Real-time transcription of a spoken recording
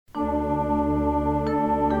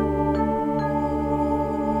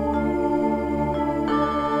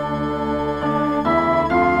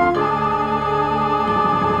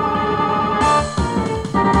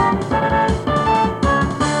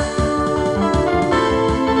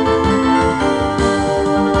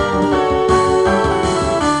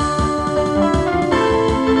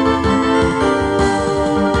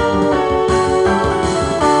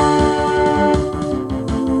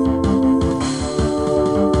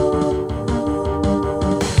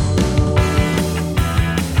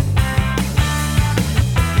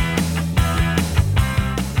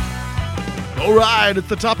right, it's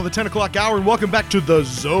the top of the 10 o'clock hour, and welcome back to The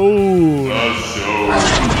Zone.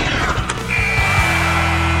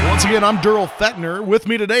 Once again, I'm Daryl Fettner. With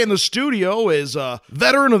me today in the studio is a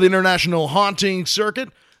veteran of the international haunting circuit,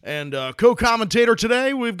 and co-commentator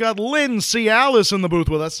today, we've got Lynn Cialis in the booth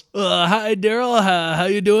with us. Hi, Daryl. How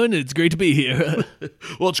you doing? It's great to be here.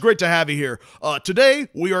 Well, it's great to have you here. Today,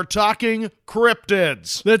 we are talking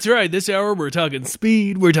cryptids. That's right. This hour, we're talking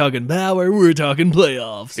speed, we're talking power, we're talking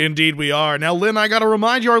playoffs. Indeed we are. Now, Lynn, I got to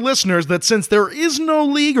remind you, our listeners, that since there is no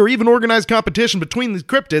league or even organized competition between the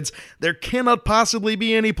cryptids, there cannot possibly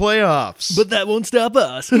be any playoffs. But that won't stop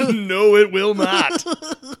us. No, it will not.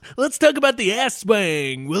 Let's talk about the ass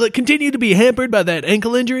swing. Will it continue to be hampered by that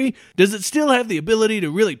ankle injury? Does it still have the ability to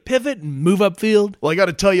really pivot and move upfield? Well, I got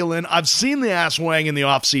to tell you, Lynn, I've seen the ass wang in the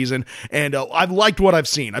offseason, and I've liked what I've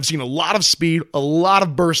seen. I've seen a lot of speed, a lot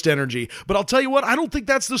of burst energy. But I'll tell you what, I don't think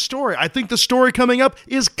that's the story. I think the story coming up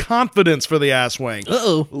is confidence for the ass wang.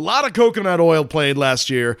 Uh-oh. A lot of coconut oil played last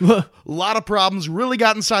year. A lot of problems really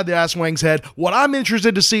got inside the ass wang's head. What I'm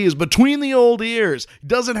interested to see is between the old ears.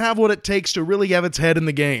 Doesn't have what it takes to really have its head in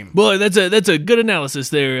the game. Boy, that's a good analysis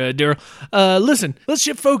there, Daryl. Listen, let's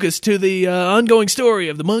shift focus to the ongoing story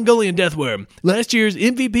of the Mongolian deathworm. Last year's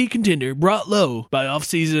MVP contender brought low by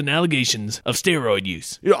off-season allegations of steroid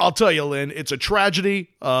use. You know, I'll tell you, Lynn, it's a tragedy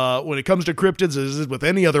when it comes to cryptids, as is with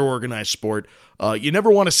any other organized sport. You never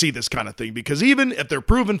want to see this kind of thing, because even if they're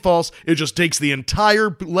proven false, it just takes the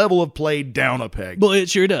entire level of play down a peg. Boy, it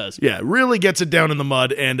sure does. Yeah, it really gets it down in the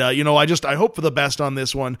mud, and I hope for the best on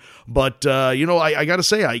this one. But I got to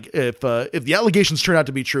say, if the allegations turn out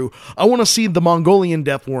to be true, I want to see the Mongolian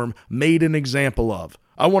deathworm made an example of.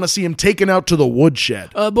 I want to see him taken out to the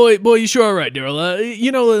woodshed. Boy, you sure are right,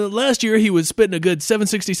 Daryl. Last year he was spitting a good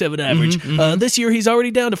 767 average. This year he's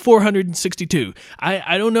already down to 462.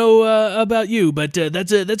 I don't know about you, but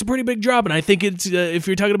that's a pretty big drop, and I think it's if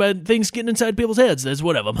you're talking about things getting inside people's heads, that's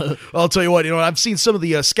one of them. I'll tell you what, I've seen some of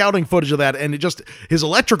the scouting footage of that, and his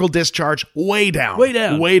electrical discharge way down.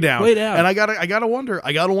 And I gotta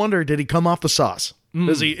wonder, did he come off the sauce?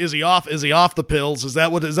 Is he off the pills? Is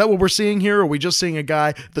that what we're seeing here? Or are we just seeing a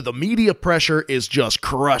guy that the media pressure is just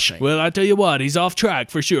crushing? Well, I tell you what, he's off track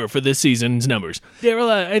for sure for this season's numbers. Daryl,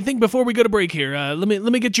 I think before we go to break here, let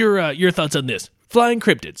me get your thoughts on this. Flying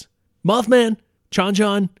cryptids, Mothman,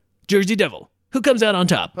 Chon, Jersey Devil. Who comes out on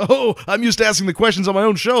top? Oh, I'm used to asking the questions on my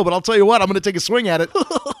own show, but I'll tell you what, I'm going to take a swing at it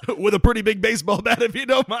with a pretty big baseball bat, if you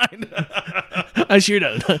don't mind. I sure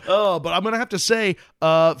don't. But I'm going to have to say,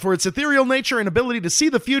 for its ethereal nature and ability to see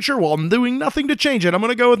the future while doing nothing to change it, I'm going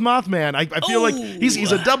to go with Mothman. I feel like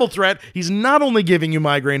he's a double threat. He's not only giving you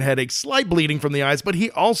migraine headaches, slight bleeding from the eyes, but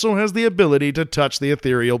he also has the ability to touch the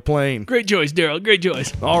ethereal plane. Great choice, Daryl. Great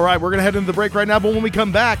choice. All right, we're going to head into the break right now, but when we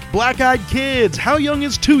come back, Black-Eyed Kids. How young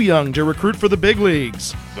is too young to recruit for the big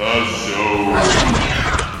leagues? The Zone.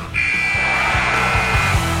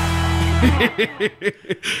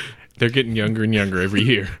 They're getting younger and younger every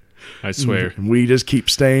year. I swear. We just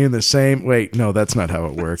keep staying the same. Wait, no, that's not how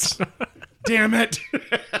it works. Damn it.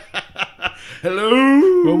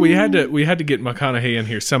 Hello. Well, we had to get McConaughey in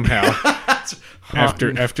here somehow.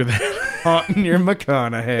 after that. Haunting your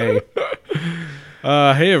McConaughey.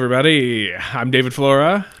 Hey everybody. I'm David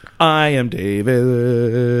Flora. I am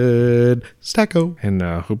David Stacco. And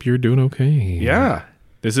hope you're doing okay. Yeah.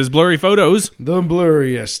 This is Blurry Photos. The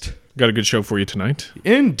blurriest. Got a good show for you tonight.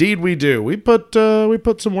 Indeed we do. We put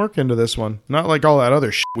some work into this one. Not like all that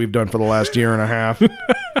other shit we've done for the last year and a half.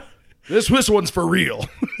 This one's for real.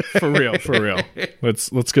 For real.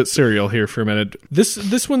 Let's get serial here for a minute.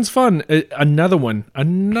 This one's fun. Another one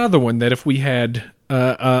that if we had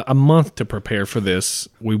a month to prepare for this,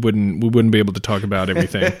 we wouldn't be able to talk about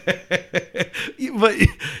everything. But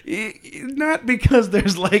not because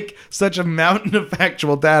there's like such a mountain of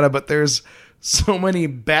factual data, but there's so many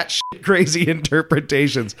batshit crazy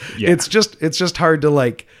interpretations. Yeah. It's just hard to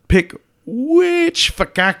like pick which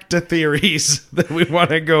fakakta theories that we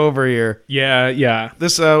want to go over here. Yeah.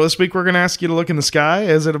 This week we're going to ask you to look in the sky.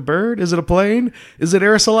 Is it a bird? Is it a plane? Is it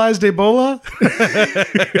aerosolized Ebola?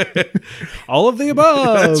 All of the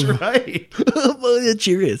above. That's right. Well, it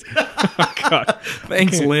sure is. Oh, God.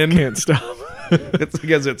 Thanks, Lynn. Can't stop. It's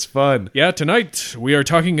because it's fun. Yeah, tonight we are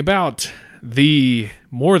talking about the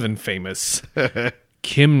more than famous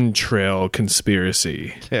chemtrail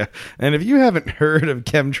conspiracy. Yeah. And if you haven't heard of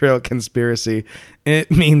chemtrail conspiracy, it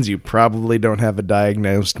means you probably don't have a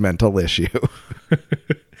diagnosed mental issue.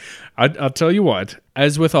 I'll tell you what,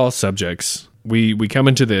 as with all subjects, we come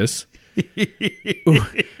into this.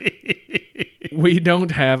 We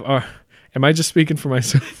don't have our... Am I just speaking for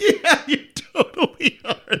myself? Yeah, you totally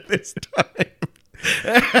are this time.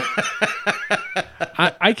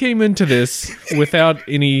 I came into this without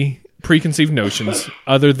any preconceived notions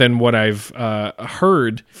other than what I've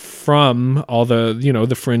heard from all the,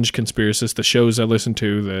 the fringe conspiracists, the shows I listen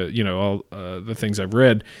to, all the things I've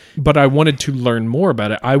read. But I wanted to learn more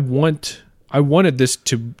about it. I wanted this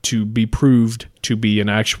to be proved to be an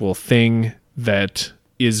actual thing that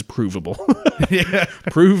is provable. Yeah.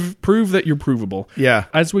 Prove that you're provable. Yeah.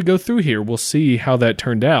 As we go through here, we'll see how that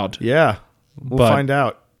turned out. Yeah. We'll find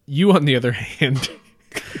out. You, on the other hand,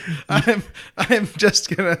 I'm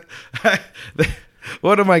just gonna.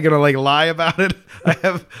 What am I gonna lie about it? I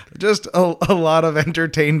have just a lot of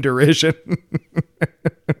entertained derision.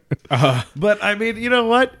 But I mean, you know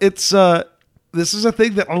what? It's this is a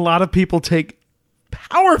thing that a lot of people take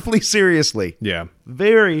powerfully seriously. Yeah,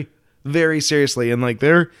 very, very seriously, and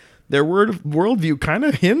their worldview kind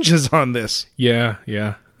of hinges on this. Yeah.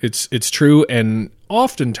 It's true, and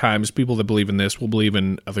oftentimes people that believe in this will believe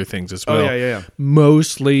in other things as well. Oh, yeah.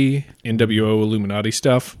 Mostly NWO Illuminati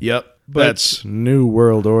stuff. Yep. But that's New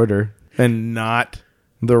World Order and not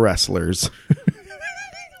the wrestlers.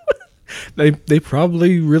 They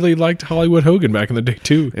probably really liked Hollywood Hogan back in the day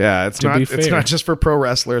too. Yeah, it's not just for pro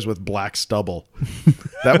wrestlers with black stubble.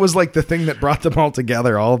 That was the thing that brought them all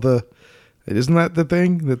together. Isn't that the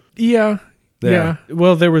thing? Yeah.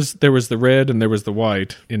 Well, there was the red and there was the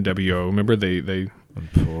white NWO. Remember they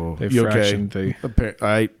fractioned.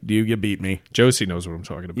 Okay. You beat me. Josie knows what I'm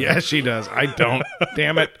talking about. Yeah, she does. I don't.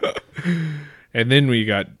 Damn it. And then we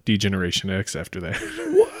got Degeneration X after that.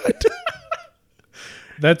 What?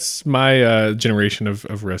 That's my generation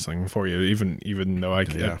of wrestling for you. Even though I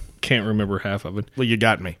can't remember half of it. Well, you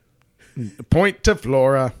got me. Point to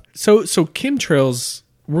Flora. So chemtrails.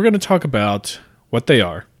 We're going to talk about what they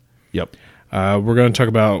are. Yep. We're going to talk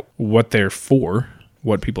about what they're for,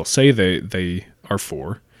 what people say they are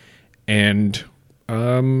for, and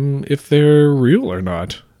if they're real or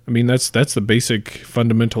not. I mean, that's the basic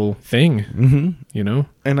fundamental thing,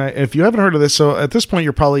 And if you haven't heard of this, so at this point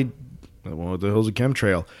you're probably, what the hell's a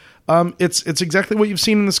chemtrail? It's exactly what you've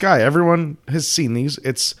seen in the sky. Everyone has seen these.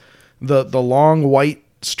 It's the long white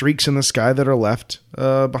streaks in the sky that are left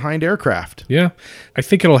behind aircraft. Yeah, I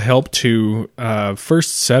think it'll help to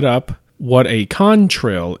first set up what a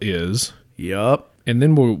contrail is. Yep. And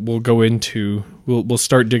then we'll go into we'll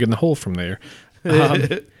start digging the hole from there.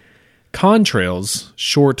 Contrails,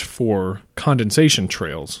 short for condensation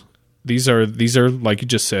trails. These are like you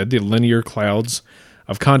just said, the linear clouds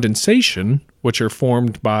of condensation which are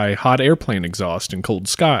formed by hot airplane exhaust in cold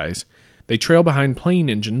skies. They trail behind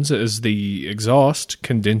plane engines as the exhaust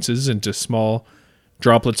condenses into small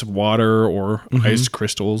droplets of water or ice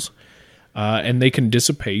crystals. And they can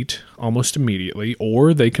dissipate almost immediately,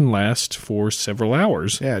 or they can last for several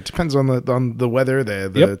hours. Yeah, it depends on the weather,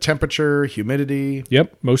 the temperature, humidity.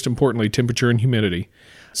 Yep, most importantly, temperature and humidity.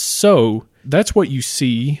 So that's what you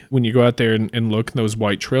see when you go out there and look, and those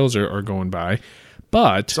white trails are going by.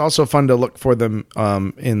 But it's also fun to look for them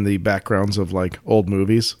in the backgrounds of old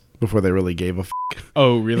movies before they really gave a f***.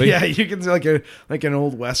 Oh, really? Yeah, you can see an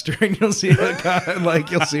old western. You'll see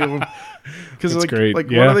you'll see them because great.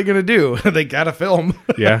 What are they going to do? They got to film.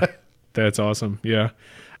 Yeah, that's awesome. Yeah.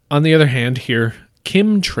 On the other hand, here,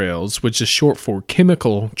 chemtrails, which is short for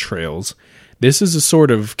chemical trails. This is a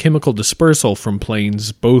sort of chemical dispersal from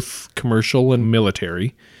planes, both commercial and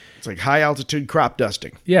military. It's like high altitude crop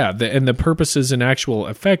dusting. Yeah, and the purposes and actual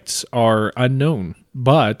effects are unknown,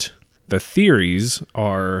 but the theories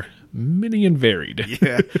are many and varied.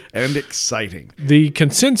 Yeah, and exciting. The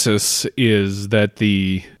consensus is that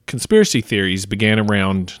the conspiracy theories began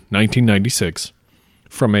around 1996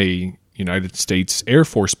 from a United States Air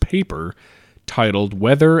Force paper titled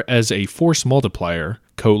Weather as a Force Multiplier,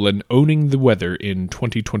 Owning the Weather in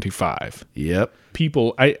 2025. Yep.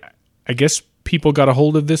 People, I guess people got a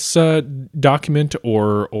hold of this document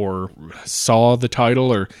or saw the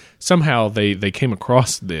title, or somehow they came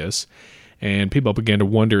across this, and people began to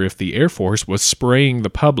wonder if the Air Force was spraying the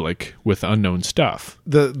public with unknown stuff.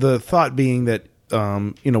 The thought being that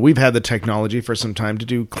we've had the technology for some time to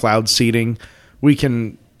do cloud seeding.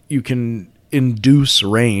 You can induce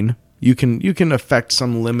rain. You can affect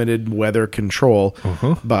some limited weather control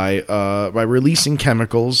by releasing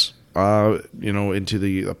chemicals into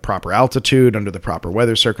the proper altitude under the proper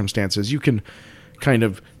weather circumstances. You can kind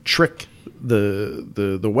of trick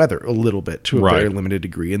the weather a little bit to a very limited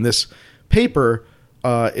degree. In this paper,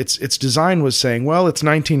 its design was saying, well, it's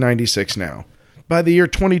 1996 now. By the year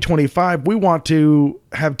 2025, we want to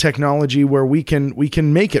have technology where we can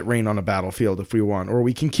make it rain on a battlefield if we want, or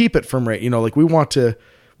we can keep it from rain. We want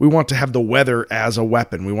to have the weather as a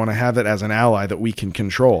weapon. We want to have it as an ally that we can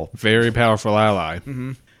control. Very powerful ally.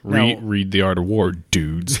 Mm-hmm. Read The Art of War,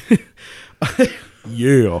 dudes.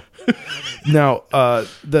 Yeah. Now,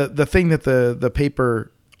 the thing that the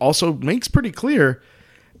paper also makes pretty clear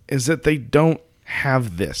is that they don't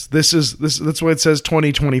have this. That's why it says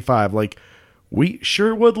 2025. Like, we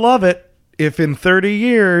sure would love it if in 30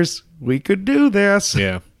 years we could do this.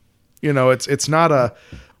 Yeah. It's not a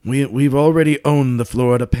we've already owned the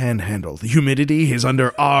Florida Panhandle. The humidity is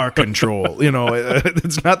under our control.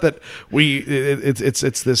 It's not that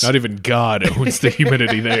it's this. Not even God owns the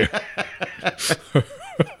humidity there.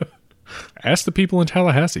 Ask the people in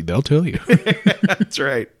Tallahassee; they'll tell you. That's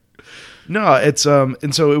right. No, it's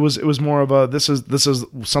and so it was more of a this is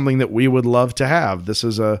something that we would love to have. This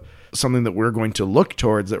is something that we're going to look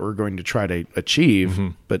towards, that we're going to try to achieve,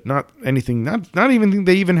 but not anything. Not even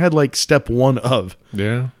they even had like step one of.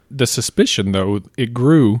 Yeah, the suspicion though, it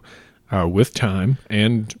grew with time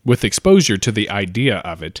and with exposure to the idea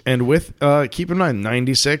of it, and with keep in mind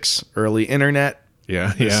 96 early internet.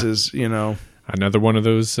 Yeah, this is another one of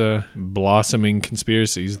those blossoming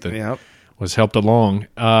conspiracies that was helped along.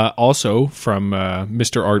 Also from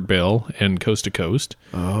Mr. Art Bell and Coast to Coast.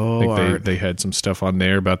 Oh, I think they had some stuff on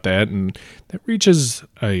there about that, and that reaches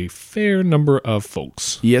a fair number of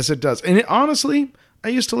folks. Yes, it does. And honestly, I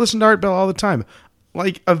used to listen to Art Bell all the time.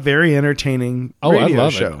 Like a very entertaining radio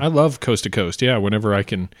show. I love Coast to Coast. Yeah, whenever I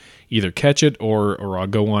can either catch it or I'll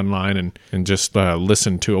go online and just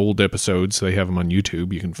listen to old episodes. They have them on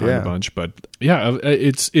YouTube. You can find a bunch. But yeah,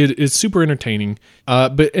 it's super entertaining.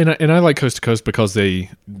 But I like Coast to Coast because they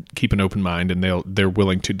keep an open mind and they're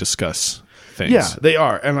willing to discuss things. Yeah, they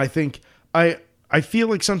are. And I think I feel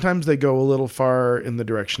like sometimes they go a little far in the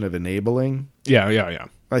direction of enabling. Yeah.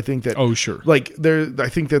 I think that. Oh, sure. Like I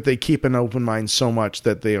think that they keep an open mind so much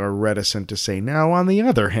that they are reticent to say. Now, on the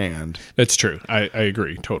other hand, that's true. I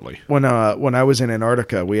agree totally. When I was in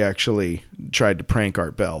Antarctica, we actually tried to prank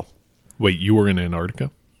Art Bell. Wait, you were in Antarctica?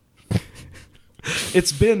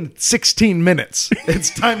 It's been 16 minutes. It's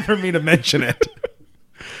time for me to mention it.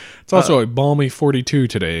 It's also a balmy 42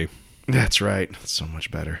 today. That's right. It's so much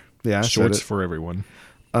better. Yeah, shorts for everyone.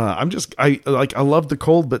 I love the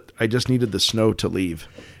cold, but I just needed the snow to leave.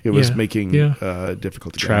 It was making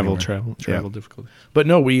difficult to travel difficult. But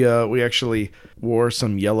no, we actually wore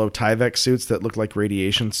some yellow Tyvek suits that looked like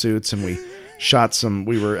radiation suits, and we shot some.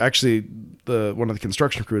 We were actually one of the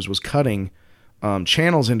construction crews was cutting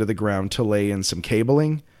channels into the ground to lay in some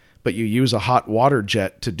cabling, but you use a hot water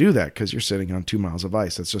jet to do that because you're sitting on 2 miles of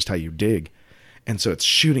ice. That's just how you dig. And so it's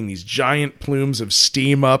shooting these giant plumes of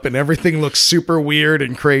steam up, and everything looks super weird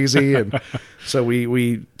and crazy. And so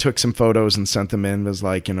we took some photos and sent them in. It was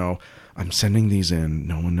like, I'm sending these in.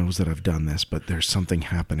 No one knows that I've done this, but there's something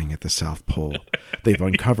happening at the South Pole. They've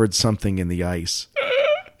uncovered something in the ice.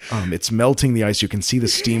 It's melting the ice. You can see the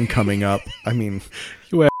steam coming up. I mean,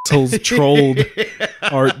 you assholes trolled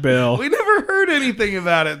Art Bell. We never heard anything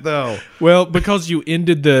about it, though. Well, because you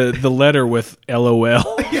ended the letter with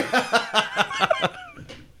LOL.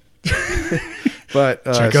 But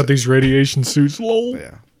check out these radiation suits, lol.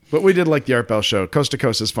 Yeah, but we did like the Art Bell show. Coast to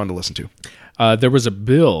Coast is fun to listen to. There was a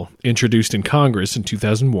bill introduced in Congress in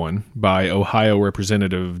 2001 by Ohio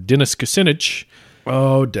Representative Dennis Kucinich.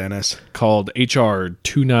 Oh, Dennis. Called H.R.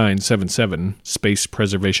 2977, Space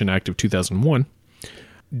Preservation Act of 2001.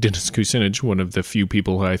 Dennis Kucinich, one of the few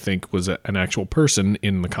people who I think was an actual person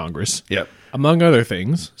in the Congress. Yep. Among other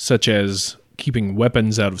things, such as keeping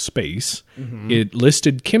weapons out of space, it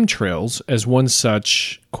listed chemtrails as one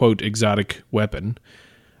such, quote, exotic weapon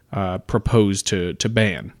proposed to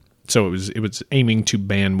ban. So it was aiming to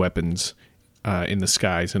ban weapons in the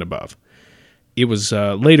skies and above. It was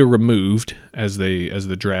later removed as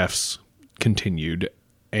the drafts continued,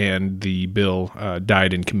 and the bill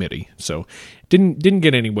died in committee. So didn't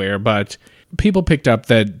get anywhere, but people picked up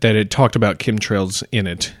that it talked about chemtrails in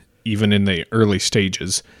it, even in the early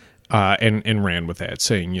stages. And ran with that,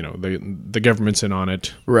 saying, the government's in on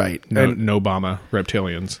it. Right. No Obama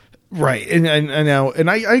reptilians. Right. And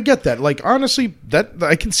I get that. Like, honestly, that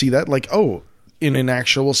I can see that. Like, in an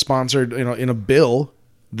actual sponsored, in a bill,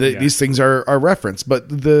 these things are referenced. But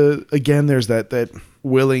again, there's that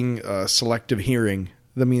willing selective hearing.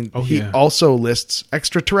 I mean, he also lists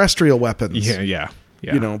extraterrestrial weapons. Yeah.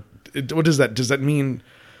 What does that? Does that mean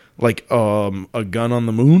like a gun on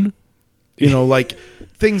the moon? Like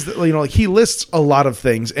things that, like he lists a lot of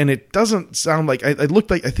things, and it doesn't sound like I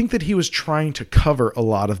think that he was trying to cover a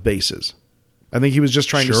lot of bases. I think he was just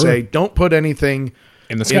trying to say, don't put anything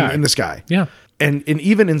in the sky. In the sky. Yeah. And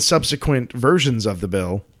even in subsequent versions of the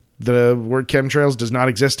bill, the word chemtrails does not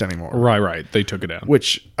exist anymore. Right. They took it out.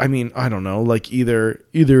 Which, I mean, I don't know, like either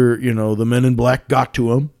the men in black got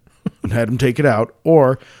to him, and had him take it out,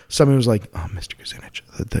 or somebody was like, "Oh, Mr. Kucinich,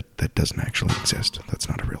 that doesn't actually exist. That's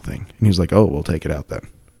not a real thing." And he was like, "Oh, we'll take it out then."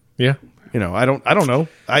 Yeah. You know, I don't know.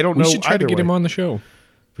 We should try to get him on the show.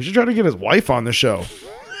 We should try to get his wife on the show.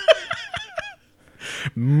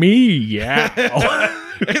 Yeah.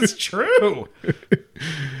 It's true.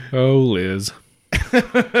 Oh, Liz.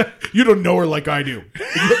 You don't know her like I do. You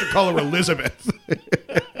have to call her Elizabeth.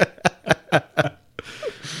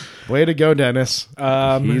 Way to go, Dennis.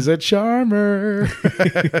 He's a charmer.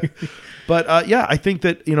 But I think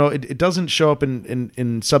that, it doesn't show up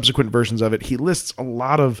in subsequent versions of it. He lists a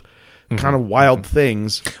lot of kind of wild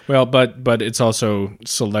things. Well, but it's also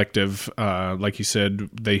selective. Like you said,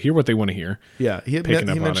 they hear what they want to hear. Yeah, he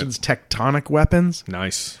mentions tectonic weapons.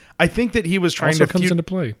 Nice. I think that he was trying also comes into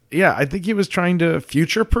play. Yeah, I think he was trying to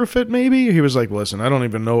future-proof it. Maybe he was like, "Listen, I don't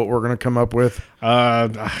even know what we're going to come up with." I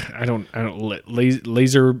don't.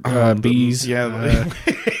 Laser bees. Yeah,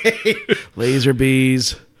 laser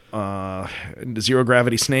bees. Zero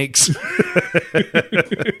gravity snakes.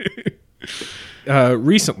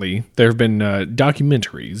 Recently, there have been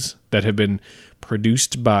documentaries that have been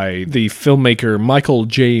produced by the filmmaker Michael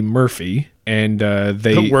J. Murphy, and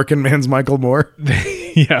they the working man's Michael Moore.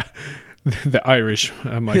 Yeah, the Irish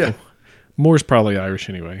Michael. Yeah. Moore's probably Irish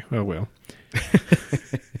anyway. Oh well.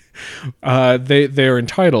 They're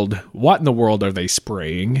entitled "What in the World Are They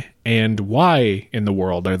Spraying?" and "Why in the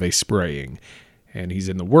World Are They Spraying?" And he's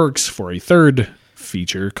in the works for a third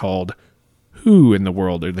feature called "Who in the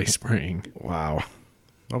World Are They Spraying?" Wow.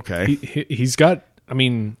 Okay. He's got. I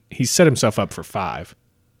mean, he's set himself up for 5.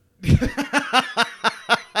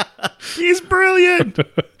 He's brilliant.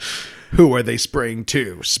 Who are they spraying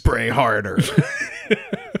to? Spray harder.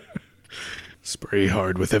 Spray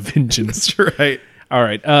hard with a vengeance. That's right. All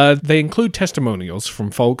right. They include testimonials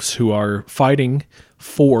from folks who are fighting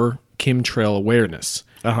for chemtrail awareness.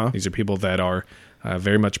 These are people that are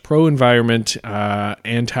very much pro-environment,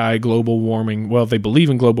 anti-global warming. Well, they believe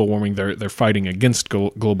in global warming. They're fighting against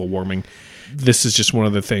global warming. This is just one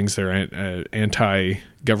of the things. They're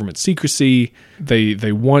anti-government secrecy.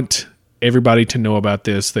 They want everybody to know about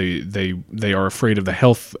this. They are afraid of the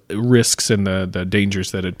health risks and the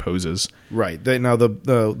dangers that it poses. Right. Now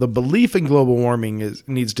the belief in global warming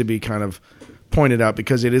needs to be kind of pointed out,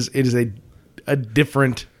 because it is a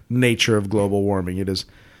different nature of global warming. It is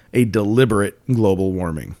a deliberate global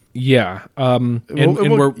warming. Yeah.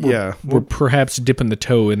 We're perhaps dipping the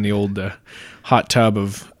toe in the old hot tub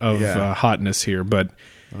of hotness here, but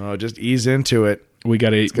just ease into it. We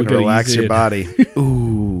got to relax your body.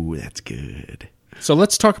 Ooh, that's good. So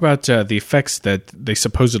let's talk about the effects that they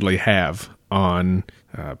supposedly have on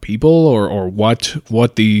people, or what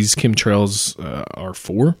these chemtrails are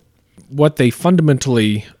for. What they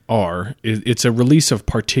fundamentally are, it's a release of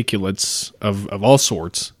particulates of all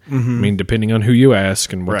sorts. I mean, depending on who you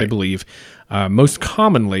ask and what they believe. Most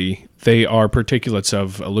commonly, they are particulates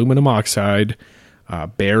of aluminum oxide,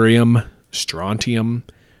 barium, strontium,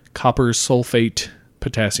 copper sulfate,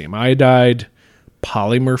 potassium iodide,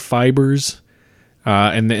 polymer fibers,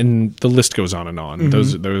 and then the list goes on and on.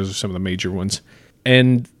 Those are some of the major ones.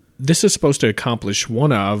 And this is supposed to accomplish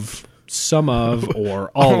some of,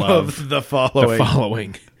 or all of the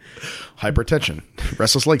following. Hypertension,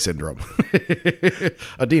 restless leg syndrome,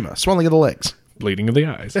 edema, swelling of the legs, bleeding of the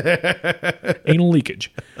eyes, anal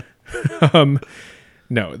leakage.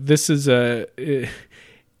 No, this is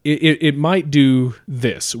it might do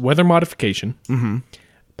this: weather modification,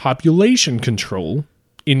 population control,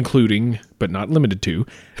 including but not limited to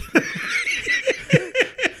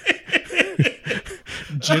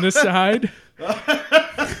genocide,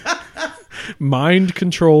 mind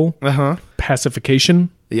control,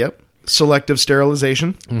 pacification. Yep. Selective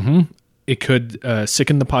sterilization. It could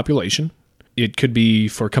sicken the population. It could be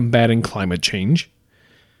for combating climate change.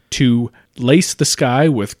 To lace the sky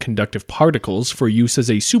with conductive particles for use as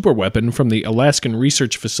a superweapon from the Alaskan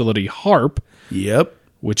research facility HAARP. Yep.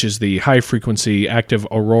 Which is the High Frequency Active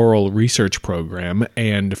Auroral Research Program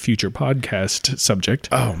and future podcast subject.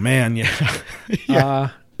 Oh, man, yeah. Yeah.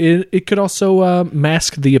 It could also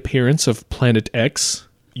mask the appearance of Planet X.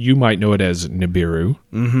 You might know it as Nibiru.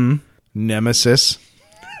 Nemesis.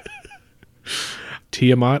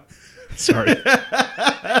 Tiamat. Sorry.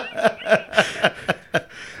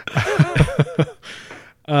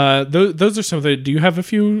 Those are some of the... Do you have a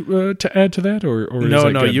few to add to that? Or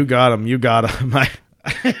no, you got them. You got them.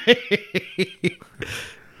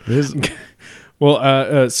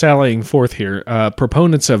 Well, sallying forth here,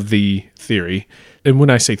 proponents of the theory, and when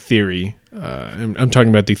I say theory, I'm talking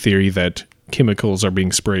about the theory that chemicals are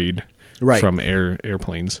being sprayed from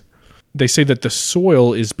airplanes. They say that the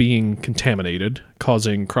soil is being contaminated,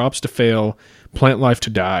 causing crops to fail, plant life to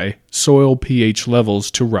die, soil pH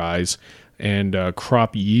levels to rise, and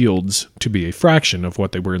crop yields to be a fraction of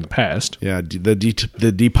what they were in the past. Yeah,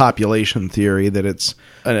 the depopulation theory, that it's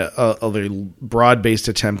a broad-based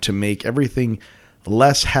attempt to make everything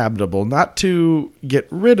less habitable, not to get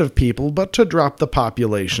rid of people, but to drop the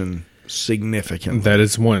population significantly. That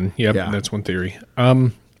is one. Yep, yeah. That's one theory.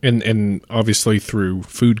 And obviously through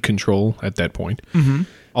food control at that point. Mm-hmm.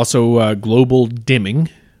 Also, global dimming,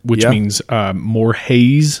 which means more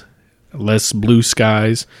haze, less blue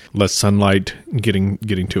skies, less sunlight getting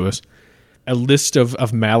to us. A list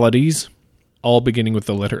of maladies, all beginning with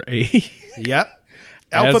the letter A. Yep.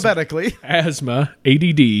 Alphabetically. Asthma,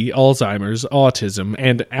 ADD, Alzheimer's, autism,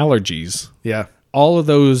 and allergies. Yeah. All of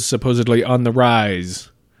those supposedly on the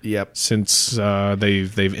rise. Yep. Since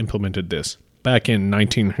they've implemented this. Back in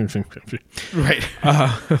 1950. Right.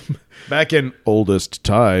 Back in oldest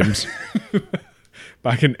times.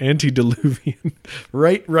 Back in antediluvian.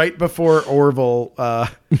 Right before Orville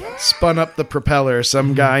spun up the propeller,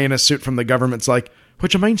 some guy in a suit from the government's like,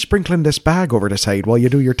 would you mind sprinkling this bag over the side while you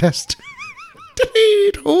do your test?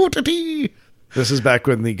 This is back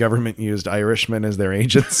when the government used Irishmen as their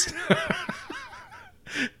agents.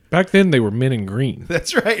 Back then, they were men in green.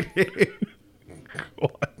 That's right.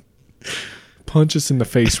 God. Punch us in the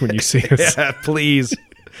face when you see us. Yeah, please.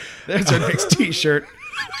 There's our next t-shirt.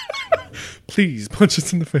 Please, punch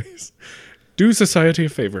us in the face. Do society a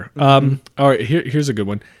favor. All right, here's a good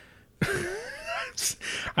one.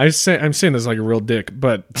 I'm saying this like a real dick,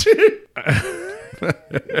 but...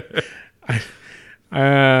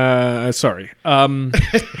 sorry.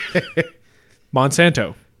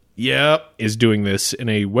 Monsanto. Yep. Is doing this in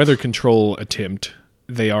a weather control attempt.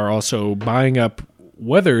 They are also buying up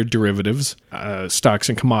weather derivatives, stocks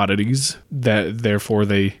and commodities, that therefore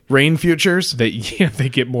rain futures. They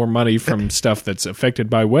get more money from stuff that's affected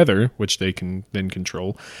by weather, which they can then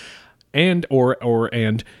control, and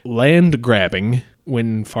land grabbing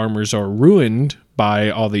when farmers are ruined by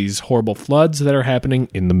all these horrible floods that are happening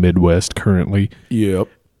in the Midwest currently. Yep.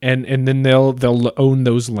 And then they'll own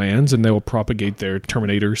those lands and they'll propagate their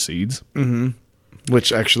Terminator seeds. Mm-hmm.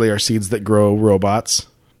 Which actually are seeds that grow robots.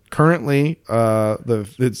 Currently,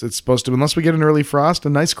 it's supposed to, unless we get an early frost, a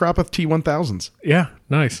nice crop of T1000s. Yeah,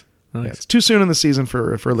 nice. Yeah, it's too soon in the season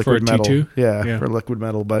for liquid metal. T2? Yeah, for liquid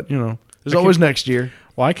metal, but there's always next year.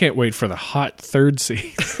 Well, I can't wait for the hot third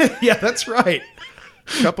seed. Yeah, that's right.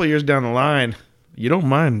 A couple of years down the line, you don't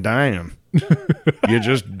mind dying. You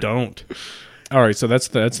just don't. All right, so that's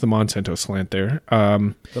the Monsanto slant there.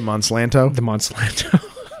 The Monsanto? The Monsanto.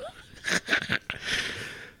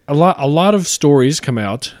 A lot of stories come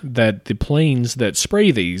out that the planes that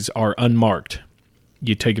spray these are unmarked.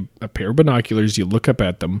 You take a pair of binoculars, you look up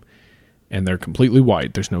at them, and they're completely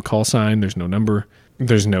white. There's no call sign, there's no number,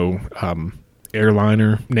 there's no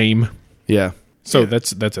airliner name. Yeah. So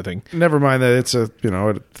that's a thing. Never mind that it's at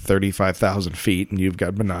 35,000 feet and you've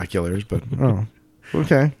got binoculars, but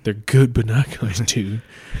okay. They're good binoculars, dude.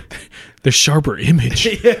 They're sharper image.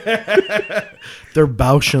 Yeah. They're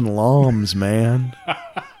Bausch and Lombs, man.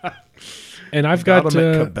 And I've got them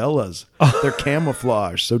at Cabela's. They're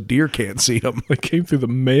camouflage, so deer can't see them. They came through the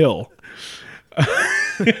mail.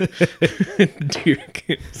 Deer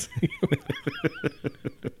can't see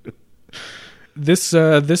them. This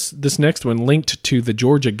next one linked to the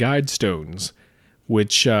Georgia Guidestones,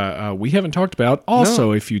 which we haven't talked about.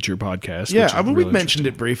 Also, a future podcast. Yeah, we mentioned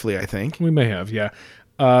it briefly. I think we may have. Yeah,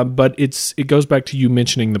 but it goes back to you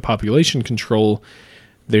mentioning the population control.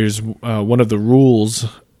 There's one of the rules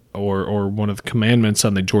or one of the commandments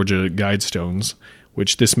on the Georgia Guidestones,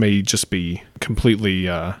 which this may just be completely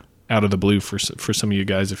out of the blue for some of you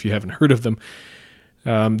guys if you haven't heard of them.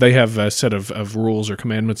 They have a set of rules or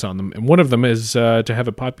commandments on them, and one of them is to have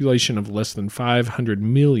a population of less than 500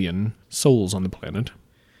 million souls on the planet.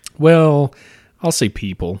 Well, I'll say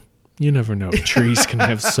people. You never know. Trees can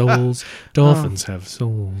have souls. Dolphins have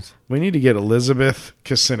souls. We need to get Elizabeth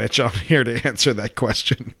Kucinich on here to answer that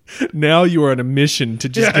question. Now you are on a mission to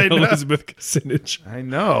just get Elizabeth Kucinich. I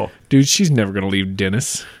know. Dude, she's never going to leave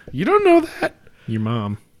Dennis. You don't know that? Your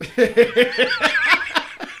mom. That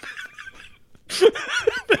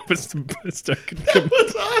was the best I could come. That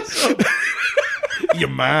was awesome. Your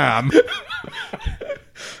mom.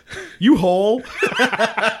 You hole.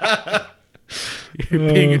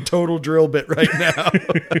 You're being a total drill bit right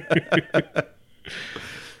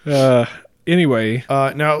now. Anyway.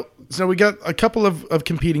 So we got a couple of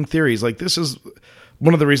competing theories. Like, this is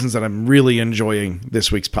one of the reasons that I'm really enjoying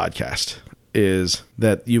this week's podcast is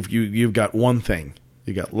that you've got one thing.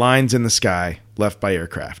 You got lines in the sky left by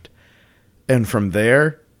aircraft. And from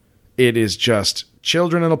there, it is just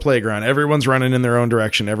children in a playground. Everyone's running in their own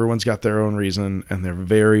direction. Everyone's got their own reason, and they're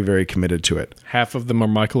very, very committed to it. Half of them are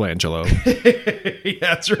Michelangelo. Yeah,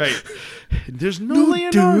 that's right. There's no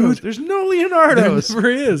Leonardo. There's no Leonardos. There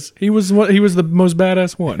never is. He was the most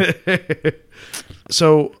badass one.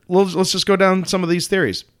 So let's just go down some of these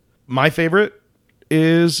theories. My favorite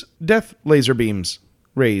is death laser beams,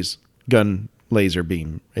 ray guns.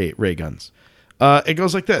 It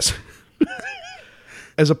goes like this.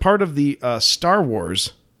 As a part of the Star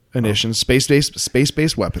Wars initiative,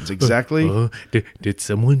 space-based weapons, exactly. Did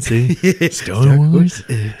someone say Star Wars?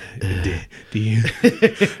 Do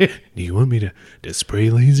you want me to spray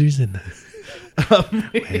lasers in the...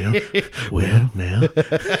 well, now.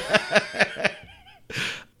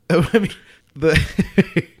 I mean,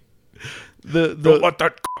 Don't let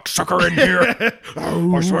that sucker in here.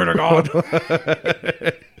 I swear to God.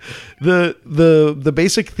 The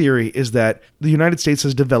basic theory is that the United States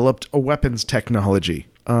has developed a weapons technology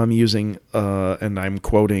using, and I'm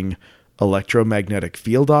quoting, electromagnetic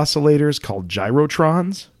field oscillators called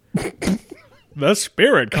gyrotrons. The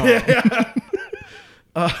Spirit-Com.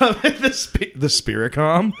 The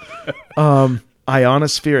Spirit-Com.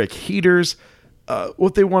 Ionospheric heaters.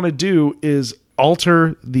 What they want to do is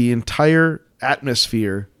alter the entire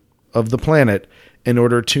atmosphere of the planet in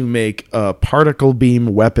order to make particle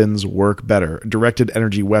beam weapons work better, directed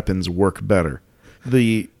energy weapons work better.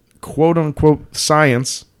 The quote-unquote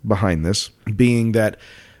science behind this being that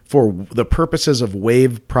for the purposes of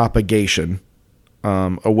wave propagation,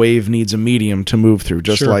 a wave needs a medium to move through,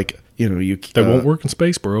 just like, That won't work in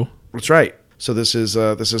space, bro. That's right. So this is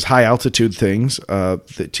high altitude things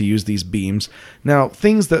to use these beams. Now,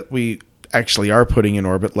 things that we actually are putting in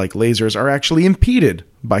orbit, like lasers, are actually impeded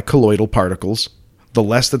by colloidal particles. The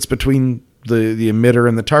less that's between the emitter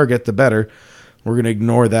and the target, the better. We're going to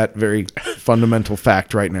ignore that very fundamental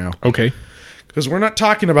fact right now. Okay. Because we're not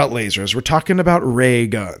talking about lasers. We're talking about ray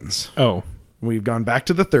guns. Oh. We've gone back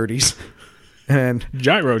to the 30s. And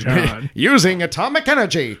Gyrotron. using atomic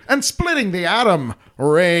energy and splitting the atom.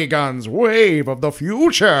 Ray guns, wave of the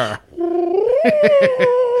future.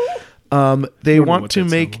 They want to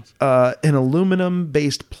make an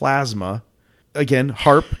aluminum-based plasma. Again,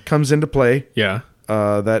 HARP comes into play. Yeah.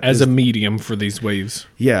 That as a medium for these waves.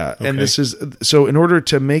 Yeah, okay. And this is so. In order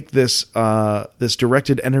to make this this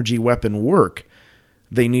directed energy weapon work,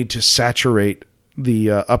 they need to saturate the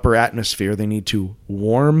upper atmosphere. They need to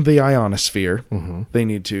warm the ionosphere. Mm-hmm. They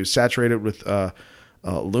need to saturate it with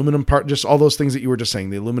aluminum just all those things that you were just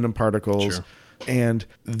saying, the aluminum particles. Sure. And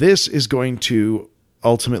this is going to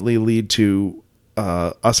ultimately lead to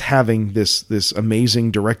us having this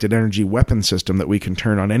amazing directed energy weapon system that we can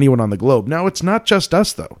turn on anyone on the globe. Now, it's not just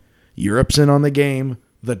us, though. Europe's in on the game.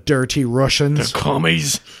 The dirty Russians. The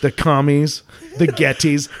commies. The Gettys.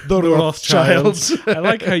 The Rothschilds. I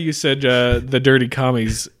like how you said the dirty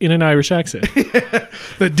commies in an Irish accent.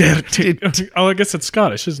 The dirty... Oh, I guess it's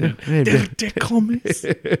Scottish, isn't it? Dirty commies.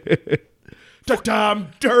 The damn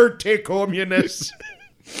dirty communists.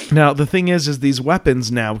 Now, the thing is these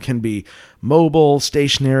weapons now can be mobile,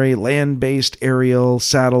 stationary, land-based, aerial,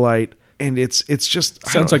 satellite, and it's just...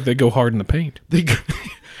 Sounds like they go hard in the paint.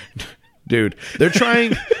 Dude, they're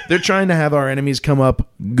trying to have our enemies come up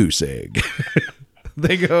goose egg.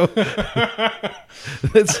 They go...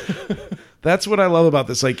 That's what I love about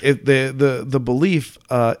this. Like, the belief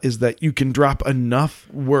is that you can drop enough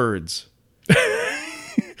words,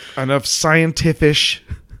 enough scientific...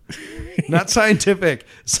 Not scientific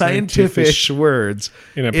words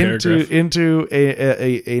in a paragraph. into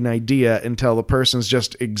an idea until the person's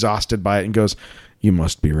just exhausted by it and goes, "You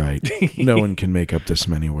must be right. No one can make up this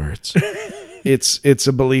many words." It's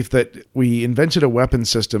a belief that we invented a weapon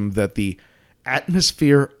system that the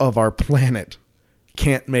atmosphere of our planet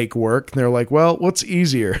can't make work. And they're like, well, what's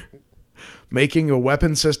easier? Making a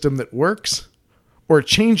weapon system that works or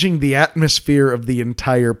changing the atmosphere of the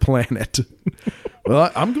entire planet?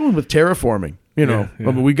 Well, I'm going with terraforming. Yeah. I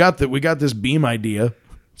mean, we got this beam idea,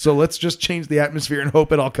 so let's just change the atmosphere and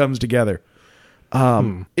hope it all comes together.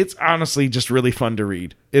 It's honestly just really fun to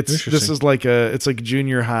read. This is like a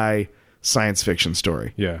junior high science fiction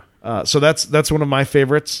story. Yeah. So that's one of my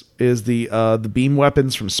favorites is the beam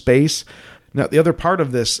weapons from space. Now, the other part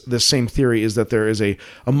of this same theory is that there is a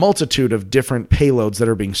multitude of different payloads that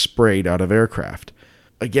are being sprayed out of aircraft.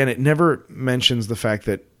 Again, it never mentions the fact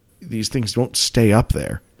that these things don't stay up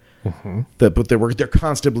there. Mm-hmm. But they're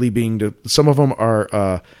constantly being... Some of them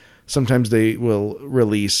are Sometimes they will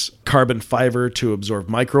release carbon fiber to absorb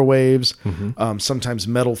microwaves. Sometimes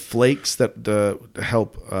metal flakes that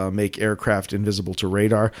help make aircraft invisible to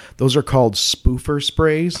radar. Those are called spoofer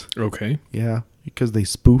sprays. Okay. Yeah, because they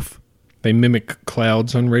spoof. They mimic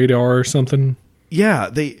clouds on radar or something. Yeah,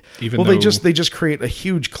 they just create a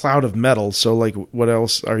huge cloud of metal. So like, what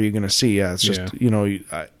else are you going to see? Yeah, it's just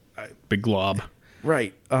big glob.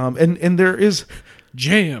 Right. And there is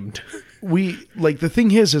jammed. The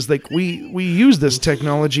thing is like we use this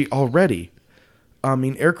technology already. I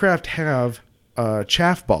mean, aircraft have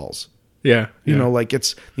chaff balls. Yeah. You know, like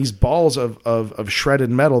it's these balls of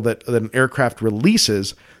shredded metal that an aircraft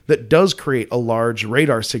releases that does create a large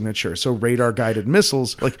radar signature. So radar guided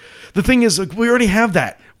missiles. Like the thing is, like we already have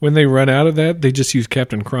that. When they run out of that, they just use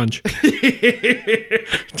Captain Crunch.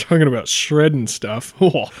 Talking about shredding stuff.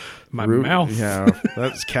 Oh, my mouth. Yeah,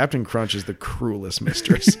 that's Captain Crunch is the cruelest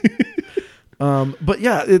mistress. But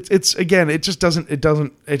yeah, it just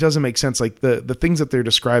doesn't make sense. Like the things that they're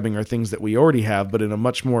describing are things that we already have, but in a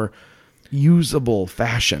much more usable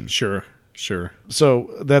fashion. Sure. So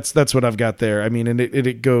that's what I've got there. I mean, and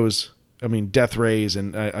it goes. I mean, death rays,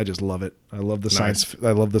 and I just love it. I love the science.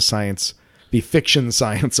 I love the science, the fiction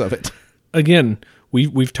science of it. Again,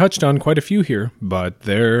 we've touched on quite a few here, but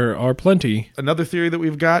there are plenty. Another theory that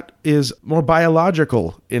we've got is more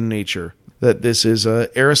biological in nature. That this is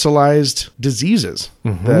aerosolized diseases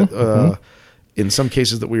in some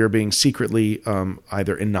cases that we are being secretly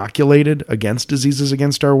either inoculated against diseases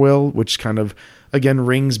against our will, which kind of again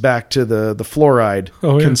rings back to the fluoride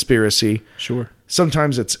conspiracy. Sure.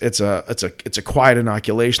 Sometimes it's a quiet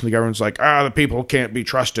inoculation. The government's like, the people can't be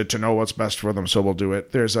trusted to know what's best for them, so we'll do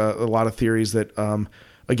it. There's a lot of theories that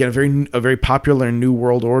again a very popular New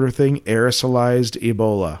World Order thing, aerosolized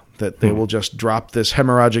Ebola. That they will just drop this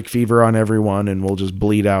hemorrhagic fever on everyone and we'll just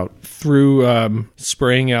bleed out. Through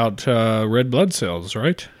spraying out red blood cells,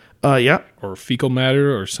 right? Yeah. Or fecal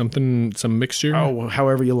matter or something, some mixture. Oh,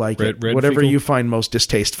 however you like it. Whatever fecal? You find most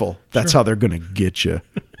distasteful. That's how they're going to get you.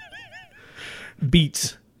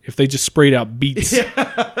 Beets. If they just sprayed out beets,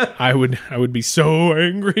 I would be so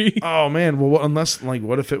angry. Oh, man. Well, unless, like,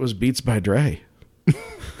 what if it was Beats by Dre?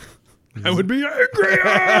 I would be angry.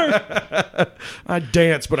 I'd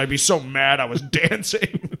dance, but I'd be so mad I was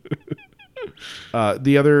dancing.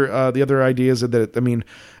 The other ideas that, I mean,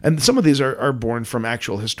 and some of these are born from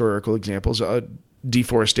actual historical examples.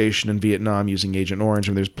 Deforestation in Vietnam using Agent Orange.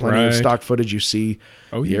 And there's plenty of stock footage. You see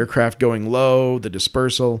the aircraft going low, the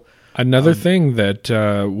dispersal. Another thing that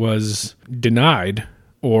was denied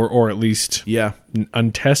or at least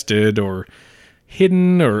untested or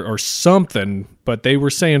hidden or something, but they were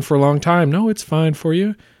saying for a long time, no, it's fine for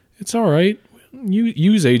you. It's all right. You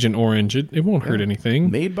use Agent Orange. It won't hurt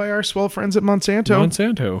anything. Made by our swell friends at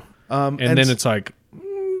Monsanto. And then it's like,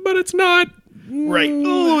 but it's not. Right.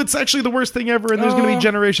 Oh, it's actually the worst thing ever, and there's going to be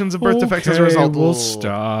generations of birth defects as a result. We'll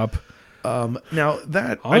stop. Now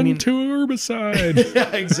that to herbicide.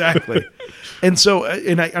 Yeah, exactly. And so,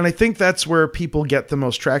 and I think that's where people get the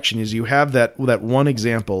most traction is you have that one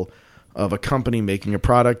example of a company making a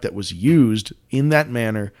product that was used in that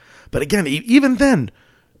manner. But again, even then,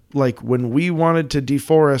 like when we wanted to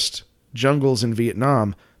deforest jungles in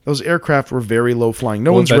Vietnam, those aircraft were very low flying.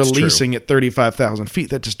 No one's releasing at 35,000 feet.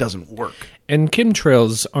 That just doesn't work. And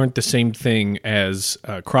chemtrails aren't the same thing as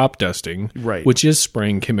crop dusting, right? Which is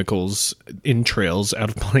spraying chemicals in trails out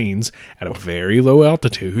of planes at a very low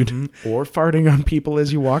altitude. Mm-hmm. Or farting on people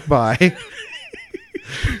as you walk by.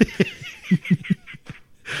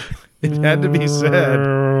 It had to be said.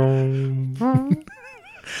 And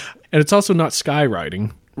it's also not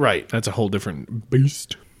skywriting. Right. That's a whole different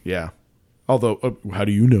beast. Yeah. Although, how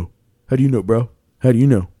do you know? How do you know, bro? How do you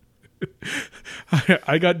know?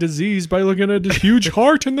 I got disease by looking at this huge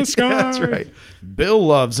heart in the sky. That's right. Bill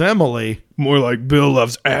loves Emily. More like Bill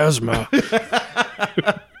loves asthma.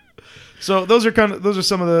 So those are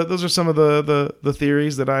some of the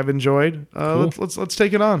theories that I've enjoyed. Cool. Let's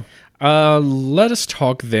take it on. Let us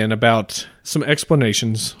talk then about some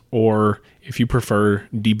explanations, or if you prefer,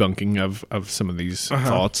 debunking of some of these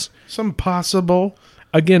thoughts. Some possible.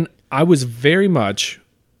 Again, I was very much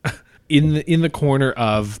in the corner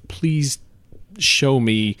of please show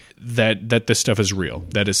me that this stuff is real.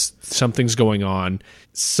 That is something's going on.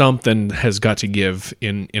 Something has got to give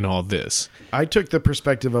in all this. I took the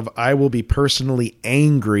perspective of I will be personally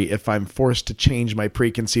angry if I'm forced to change my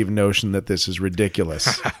preconceived notion that this is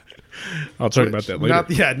ridiculous. I'll talk about that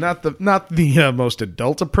later. Not the most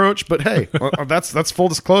adult approach, but hey, that's full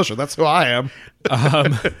disclosure. That's who I am.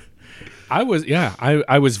 I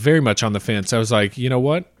was very much on the fence. I was like, you know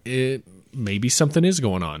what? Maybe something is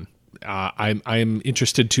going on. I'm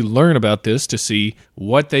interested to learn about this to see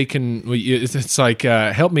what they can. It's like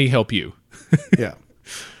help me help you. Yeah.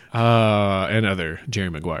 And other Jerry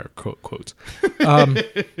Maguire quotes.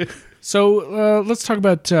 So let's talk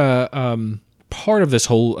about part of this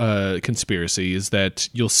whole conspiracy is that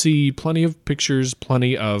you'll see plenty of pictures,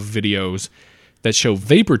 plenty of videos that show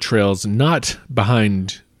vapor trails not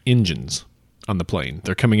behind engines on the plane.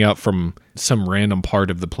 They're coming out from some random part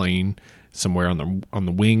of the plane, somewhere on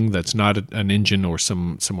the wing that's not an engine, or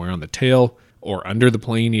somewhere on the tail or under the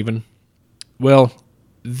plane even. Well,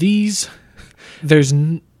 there's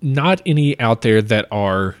not any out there that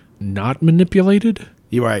are not manipulated.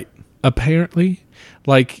 You're right. Apparently.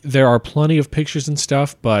 Like, there are plenty of pictures and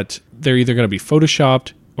stuff, but they're either going to be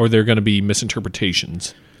photoshopped or they're going to be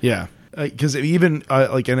misinterpretations. Yeah. Because even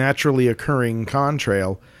like a naturally occurring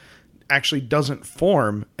contrail actually doesn't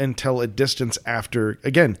form until a distance after,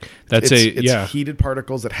 again, it's heated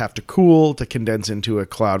particles that have to cool to condense into a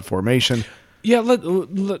cloud formation. Yeah,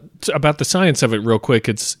 about the science of it real quick.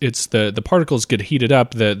 It's the particles get heated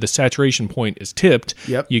up. The saturation point is tipped.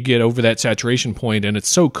 Yep. You get over that saturation point, and it's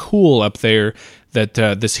so cool up there that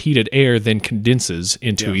this heated air then condenses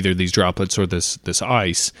into either these droplets or this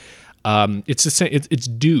ice. It's the same. It's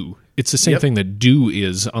dew. It's the same thing that dew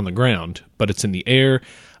is on the ground, but it's in the air.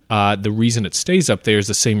 The reason it stays up there is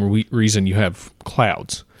the same reason you have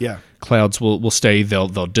clouds. Yeah, clouds will stay. They'll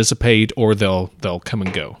dissipate, or they'll come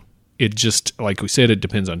and go. It just, like we said, it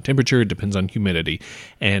depends on temperature, it depends on humidity,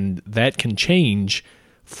 and that can change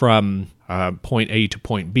from point A to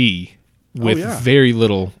point B with very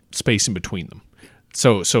little space in between them.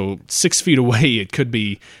 So 6 feet away, it could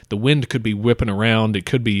be, the wind could be whipping around, it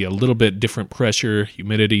could be a little bit different pressure,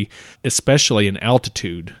 humidity, especially in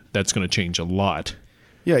altitude. That's going to change a lot.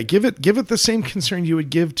 Yeah, give it the same concern you would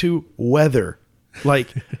give to weather.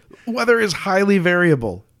 Like, weather is highly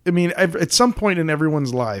variable. I mean, at some point in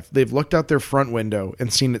everyone's life, they've looked out their front window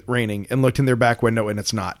and seen it raining, and looked in their back window and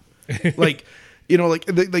it's not. Like,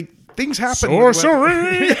 like things happen.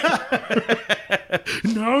 Sorcery!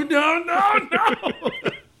 No.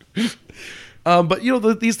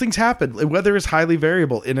 But these things happen. Weather is highly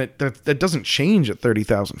variable, and that doesn't change at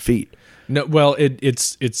 30,000 feet. No, well,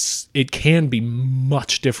 it can be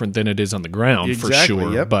much different than it is on the ground for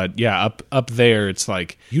sure. Yep. But yeah, up there, it's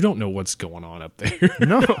like you don't know what's going on up there.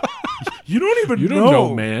 No, you don't even know. You don't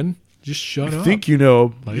know, man. Just shut up. Think you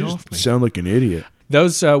know? Lay you off me. Sound like an idiot.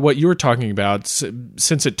 Those what you were talking about,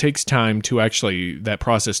 since it takes time to actually that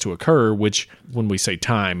process to occur, which when we say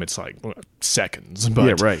time, it's like seconds. But,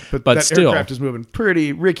 yeah, right. But that still, aircraft is moving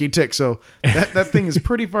pretty rickety-tick, so that thing is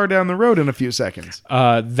pretty far down the road in a few seconds.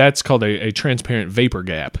 That's called a transparent vapor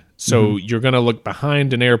gap. So you're going to look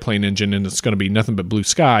behind an airplane engine, and it's going to be nothing but blue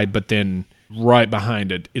sky, but then right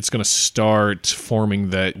behind it, it's going to start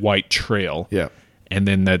forming that white trail. Yeah. And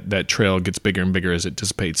then that trail gets bigger and bigger as it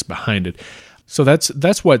dissipates behind it. So that's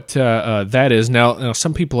what that is. Now,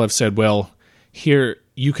 some people have said, well, here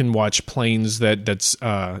you can watch planes that's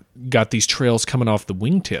got these trails coming off the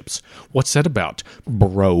wingtips. What's that about,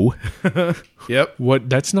 bro? Yep. What?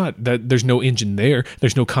 That's not that. There's no engine there.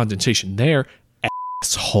 There's no condensation there.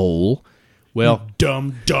 Asshole. Well,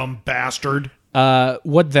 you dumb bastard.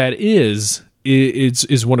 What that is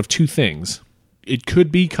one of two things. It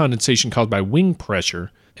could be condensation caused by wing pressure.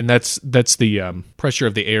 And that's the pressure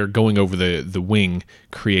of the air going over the wing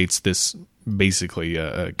creates this basically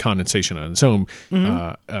condensation on its own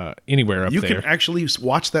anywhere up there. You can actually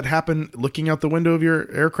watch that happen looking out the window of your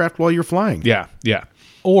aircraft while you're flying. Yeah.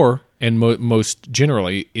 Or, and most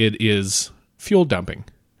generally, it is fuel dumping.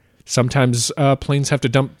 Sometimes planes have to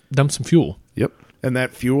dump some fuel. Yep. And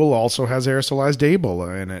that fuel also has aerosolized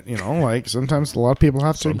Ebola in it. Like sometimes a lot of people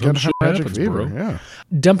have to get a magic fever. Bro. Yeah.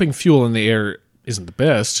 Dumping fuel in the air isn't the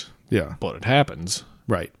best, yeah, but it happens,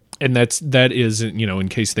 right? And that is in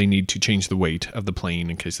case they need to change the weight of the plane,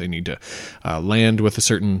 in case they need to land with a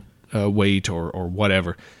certain weight or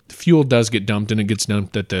whatever. The fuel does get dumped, and it gets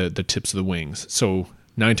dumped at the tips of the wings. So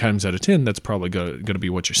 9 times out of 10, that's probably going to be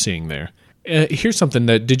what you're seeing there. Here's something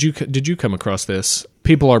that did you come across this?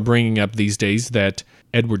 People are bringing up these days that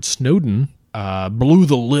Edward Snowden blew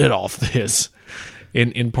the lid off this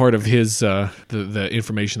in part of his the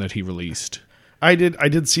information that he released. I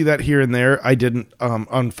did see that here and there. I didn't.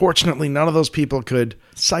 Unfortunately, none of those people could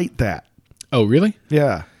cite that. Oh, really?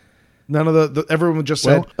 Yeah. None of everyone just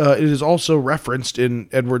said it is also referenced in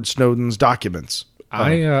Edward Snowden's documents.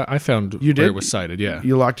 I found you did? Where it was cited. Yeah.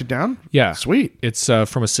 You locked it down? Yeah. Sweet. It's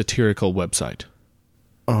from a satirical website.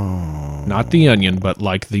 Oh. Not The Onion, but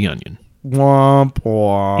like The Onion. Womp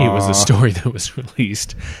womp. It was a story that was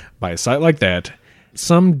released by a site like that.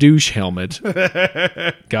 some douche helmet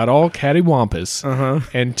got all cattywampus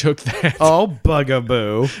and took that. Oh,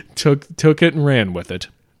 bugaboo. Took it and ran with it.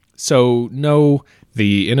 So, no,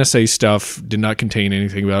 the NSA stuff did not contain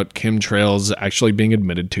anything about chemtrails actually being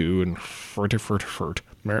admitted to and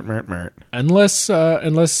Mert. Unless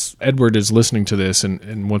Edward is listening to this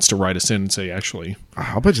and wants to write us in and say, actually.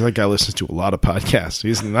 I'll bet you that guy listens to a lot of podcasts.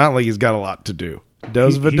 He's not like he's got a lot to do.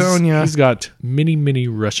 Does Vadonia. He's got many, many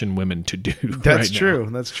Russian women to do. That's right true.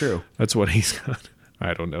 now. That's true. That's what he's got.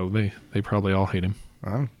 I don't know. They probably all hate him.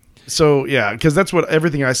 So yeah, because that's what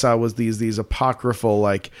everything I saw was these apocryphal,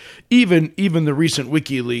 like even the recent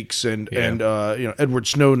WikiLeaks and Edward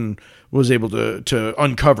Snowden was able to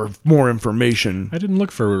uncover more information. I didn't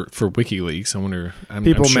look for WikiLeaks. I wonder.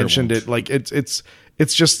 People I'm sure mentioned it. Like it's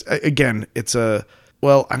just, again, it's a.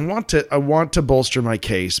 Well, I want to bolster my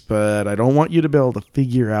case, but I don't want you to be able to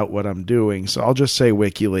figure out what I'm doing. So I'll just say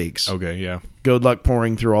WikiLeaks. Okay, yeah. Good luck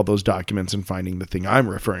pouring through all those documents and finding the thing I'm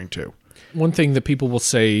referring to. One thing that people will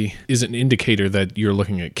say is an indicator that you're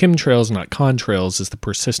looking at chemtrails, not contrails, is the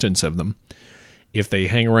persistence of them. If they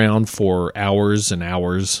hang around for hours and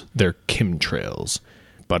hours, they're chemtrails.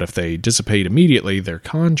 But if they dissipate immediately, they're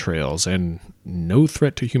contrails and no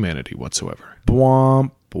threat to humanity whatsoever.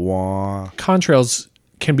 Bwomp, bwomp. Contrails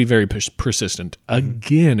can be very persistent.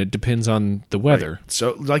 Again, it depends on the weather. Right.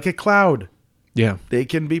 So, like a cloud. Yeah. They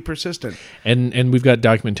can be persistent. And we've got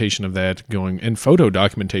documentation of that going, and photo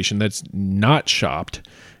documentation that's not shopped,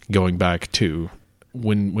 going back to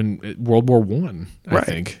when World War I, I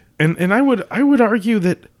think. And I would argue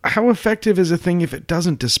that how effective is a thing if it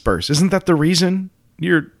doesn't disperse? Isn't that the reason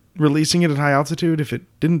you're releasing it at high altitude if it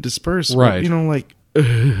didn't disperse? Right.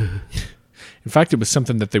 In fact, it was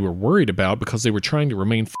something that they were worried about because they were trying to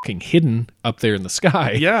remain fucking hidden up there in the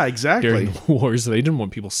sky. Yeah, exactly. During the wars, they didn't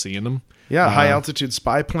want people seeing them. Yeah, high altitude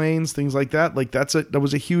spy planes, things like that. Like that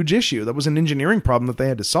was a huge issue. That was an engineering problem that they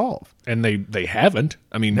had to solve. And they haven't.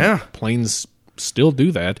 I mean, planes still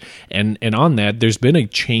do that. And on that, there's been a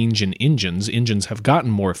change in engines. Engines have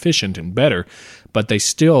gotten more efficient and better, but they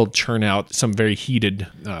still churn out some very heated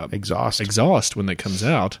exhaust when it comes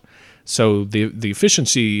out. So the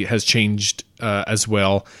efficiency has changed as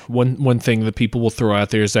well. One thing that people will throw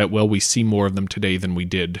out there is that, well, we see more of them today than we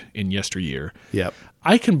did in yesteryear. Yep.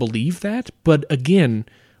 I can believe that, but again,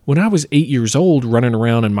 when I was 8 years old running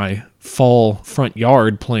around in my fall front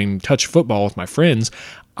yard playing touch football with my friends,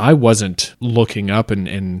 I wasn't looking up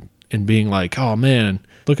and being like, oh man,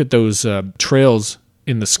 look at those trails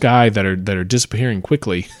in the sky that are disappearing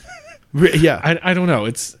quickly. Yeah. I don't know.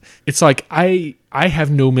 It's like I have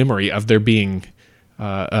no memory of there being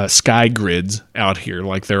sky grids out here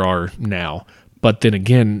like there are now. But then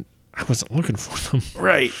again, I wasn't looking for them.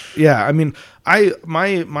 Right. Yeah. I mean,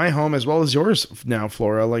 my home as well as yours now,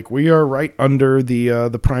 Flora, like we are right under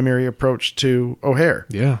the primary approach to O'Hare.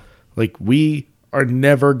 Yeah. Like we are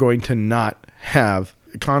never going to not have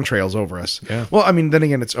contrails over us. Yeah. Well, I mean, then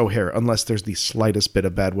again, it's O'Hare, unless there's the slightest bit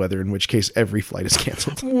of bad weather, in which case every flight is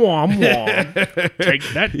canceled. Womp womp. Take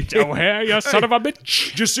that, O'Hare, you son of a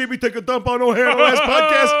bitch. Just see me take a dump on O'Hare on the last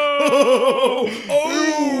podcast.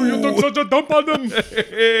 Oh, you took such a dump on them.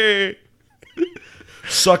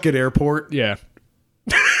 Suck it, airport. Yeah.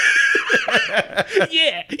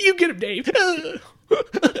 Yeah, you get him, Dave.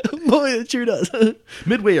 Boy, it sure does.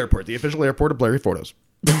 Midway Airport, the official airport of Blurry Photos.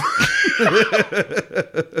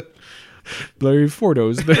 Blurry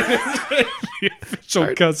Photos, the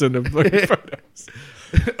official cousin of Blurry Photos.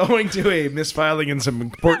 Owing to a misfiling in some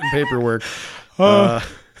important paperwork. Yeah.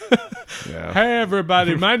 Hey,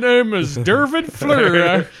 everybody, my name is Dervin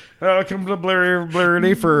Fleur. Welcome to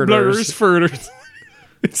Blurry Photos. Blurry's Photos.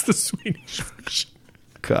 It's the Swedish version.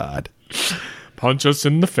 God. Punch us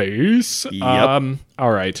in the face. Yep.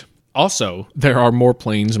 All right. Also, there are more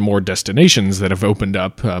planes and more destinations that have opened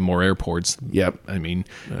up, more airports. Yep. I mean,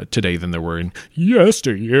 today than there were in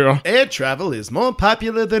yesteryear. Air travel is more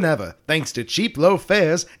popular than ever, thanks to cheap, low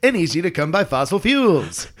fares and easy-to-come-by fossil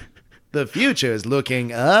fuels. The future is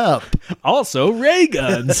looking up. Also, ray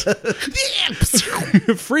guns.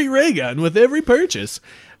 Free ray gun with every purchase.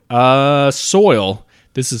 Soil.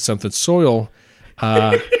 This is something. Soil.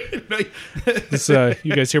 This,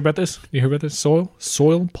 you guys hear about this? You hear about this?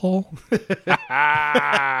 Soil, Paul?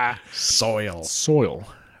 Soil.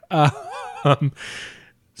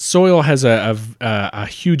 Soil has a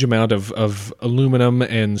huge amount of aluminum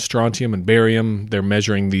and strontium and barium. They're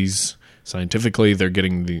measuring these scientifically. They're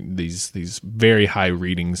getting these very high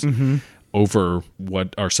readings over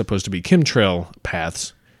what are supposed to be chemtrail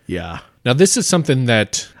paths. Yeah. Now, this is something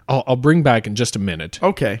that I'll bring back in just a minute.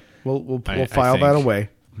 Okay. We'll file that away.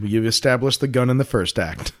 You've established the gun in the first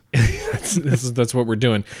act. That's what we're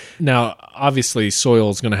doing. Now, obviously, soil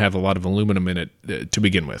is going to have a lot of aluminum in it to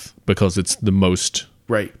begin with because it's the most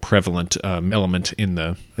prevalent element in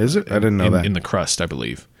the. Is it? I didn't know that. In the crust, I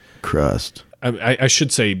believe. Crust. I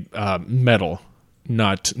should say metal,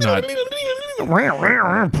 not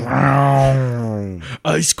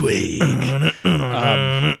ice quake.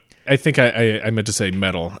 I think I meant to say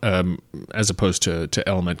metal as opposed to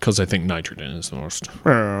element because I think nitrogen is the most.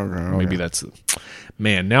 Maybe that's.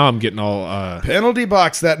 Man, now I'm getting all. Penalty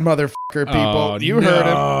box that motherfucker, people. Oh, you heard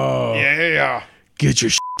him. Yeah. Get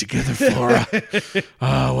your shit together, Flora.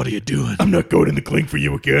 What are you doing? I'm not going in the clink for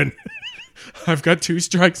you again. I've got 2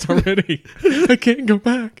 strikes already. I can't go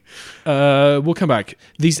back. We'll come back.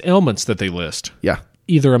 These ailments that they list. Yeah.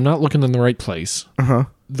 Either I'm not looking in the right place.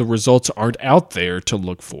 The results aren't out there to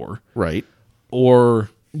look for. Right. Or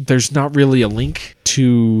there's not really a link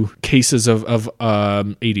to cases of ADD,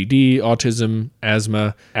 autism,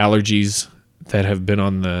 asthma, allergies that have been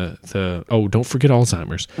on the don't forget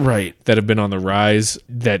Alzheimer's. Right. That have been on the rise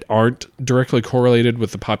that aren't directly correlated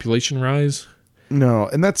with the population rise. No,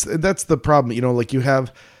 and that's the problem. Like you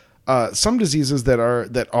have some diseases that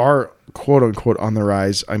are quote unquote on the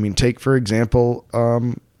rise. I mean, take for example,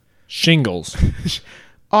 shingles.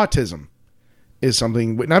 Autism is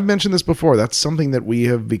something, and I've mentioned this before. That's something that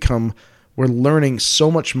we're learning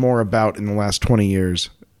so much more about in the last 20 years.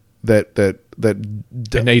 And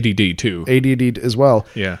ADD too. ADD as well.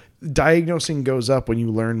 Yeah. Diagnosing goes up when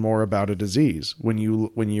you learn more about a disease. When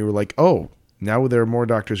you're like, oh. Now there are more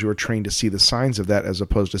doctors who are trained to see the signs of that as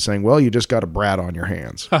opposed to saying, well, you just got a brat on your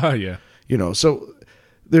hands. Yeah. So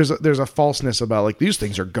there's a falseness about like these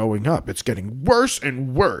things are going up. It's getting worse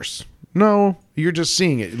and worse. No, you're just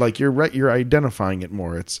seeing it. Like you're identifying it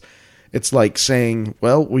more. It's like saying,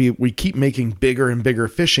 well, we keep making bigger and bigger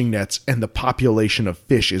fishing nets and the population of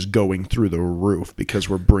fish is going through the roof because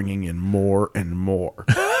we're bringing in more and more.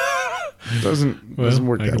 Doesn't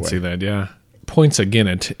work that way. I can see that, yeah. Points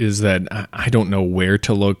against it is that I don't know where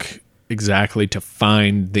to look exactly to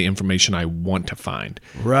find the information I want to find.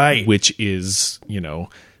 Right. Which is,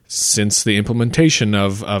 since the implementation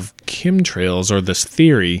of chemtrails or this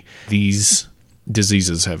theory, these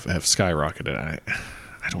diseases have skyrocketed.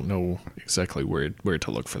 I don't know exactly where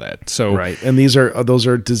to look for that. So right. And those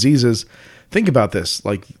are diseases. Think about this,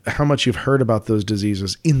 like how much you've heard about those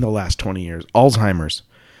diseases in the last 20 years. Alzheimer's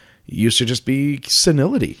used to just be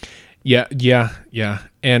senility. Yeah.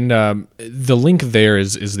 And the link there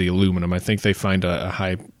is the aluminum. I think they find a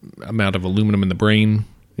high amount of aluminum in the brain.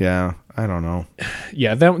 Yeah, I don't know.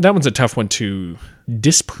 Yeah, that one's a tough one to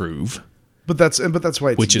disprove. But that's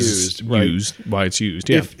why it's used. Why it's used.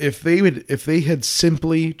 Yeah. If they had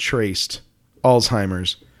simply traced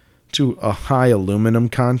Alzheimer's to a high aluminum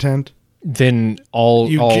content, then all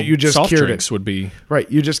just soft cured drinks would be right.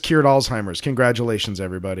 You just cured Alzheimer's. Congratulations,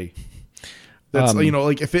 everybody. That's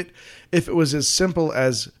like if it was as simple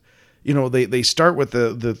as they start with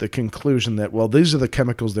the conclusion that these are the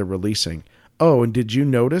chemicals they're releasing. Oh, and did you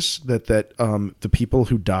notice that the people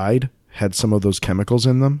who died had some of those chemicals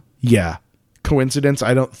in them? Yeah. Coincidence?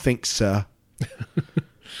 I don't think so.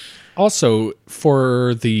 Also,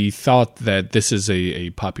 for the thought that this is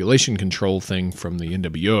a population control thing from the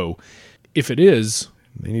NWO, if it is,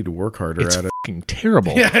 they need to work harder at it. It's fucking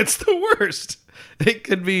terrible. Yeah, it's the worst. It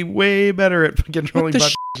could be way better at controlling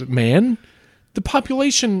population. Man, the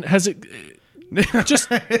population has it. Just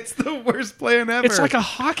it's the worst plan ever. It's like a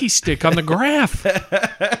hockey stick on the graph.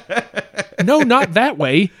 No, not that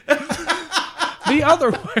way. The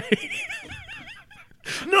other way.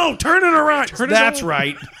 No, turn it around. That's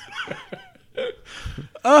right.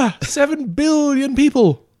 7 billion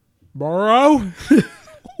people. Bro.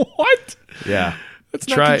 What? Yeah. That's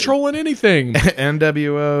not controlling anything.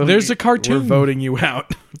 NWO. There's a cartoon. We're voting you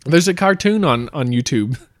out. There's a cartoon on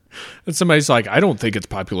YouTube. And somebody's like, I don't think it's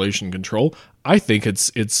population control. I think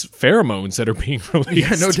it's pheromones that are being released.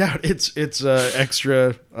 Yeah, no doubt. It's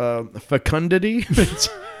extra fecundity.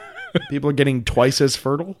 People are getting twice as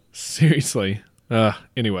fertile. Seriously.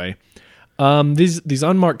 Anyway, these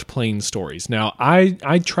unmarked plane stories. Now,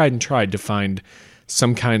 I tried to find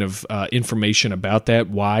some kind of information about that,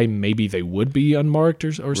 why maybe they would be unmarked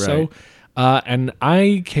or so. And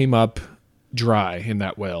I came up dry in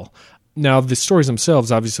that well. Now, the stories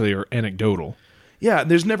themselves obviously are anecdotal. Yeah,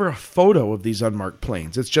 there's never a photo of these unmarked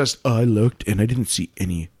planes. It's just, I looked and I didn't see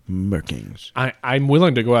any markings. I'm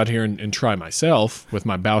willing to go out here and try myself with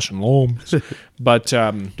my Bausch and Lombs, but...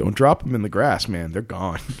 don't drop them in the grass, man. They're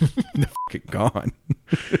gone. They're fucking gone.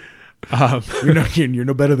 You're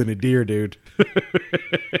no better than a deer, dude.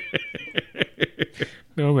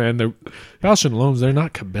 No, man, they're Gaussian loams. They're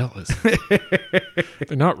not Cabela's.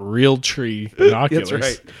 They're not real tree binoculars.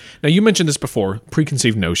 That's right. Now, you mentioned this before,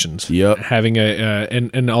 preconceived notions. Yep. Having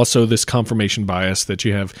and also this confirmation bias that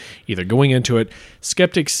you have either going into it.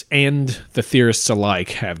 Skeptics and the theorists alike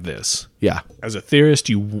have this. Yeah. As a theorist,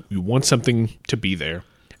 you want something to be there.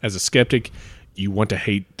 As a skeptic, you want to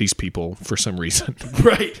hate these people for some reason.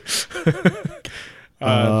 Right.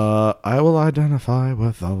 I will identify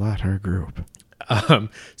with the latter group.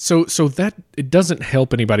 So that it doesn't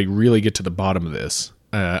help anybody really get to the bottom of this.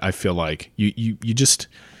 I feel like you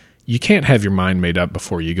can't have your mind made up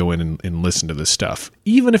before you go in and listen to this stuff.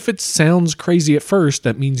 Even if it sounds crazy at first,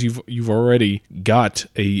 that means you've already got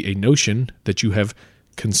a notion that you have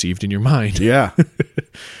conceived in your mind. Yeah.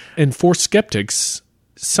 And for skeptics,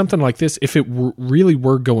 something like this, if it really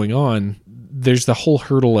were going on, there's the whole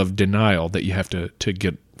hurdle of denial that you have to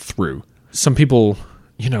get through. Some people,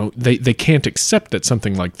 they can't accept that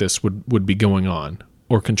something like this would be going on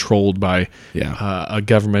or controlled by a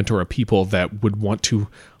government or a people that would want to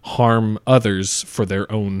harm others for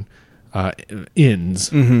their own ends.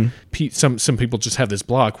 Mm-hmm. Some people just have this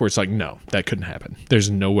block where it's like, no, that couldn't happen. There's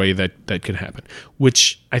no way that could happen,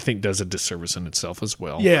 which I think does a disservice in itself as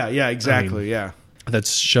well. Yeah, exactly, yeah.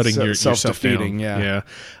 That's shutting yourself down. Yeah.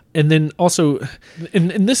 And then also,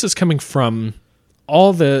 and this is coming from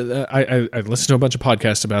all the, I listened to a bunch of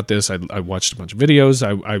podcasts about this. I watched a bunch of videos.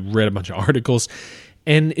 I read a bunch of articles.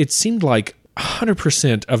 And it seemed like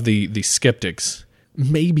 100% of the skeptics,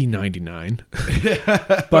 maybe 99,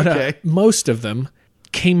 but most of them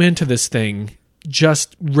came into this thing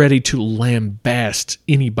just ready to lambast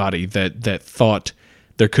anybody that thought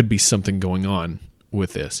there could be something going on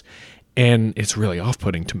with this. And it's really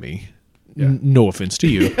off-putting to me. Yeah. No offense to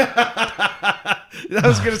you. I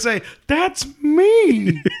was going to say, that's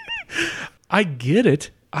me. I get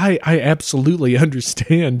it. I absolutely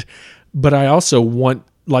understand. But I also want,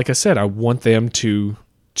 like I said, I want them to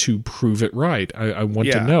prove it right. I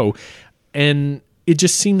want to know. And it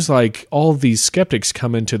just seems like all of these skeptics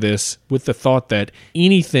come into this with the thought that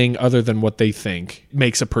anything other than what they think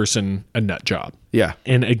makes a person a nut job. Yeah.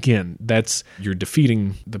 And again, you're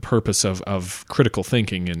defeating the purpose of critical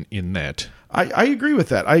thinking in that. I agree with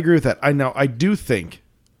that. I do think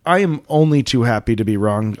I am only too happy to be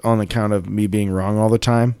wrong on account of me being wrong all the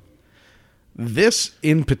time. This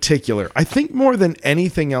in particular, I think more than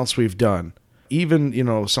anything else we've done,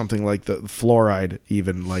 even, something like the fluoride,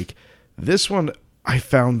 even like this one, I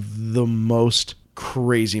found the most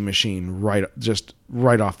crazy machine right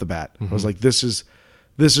off the bat. Mm-hmm. I was like, this is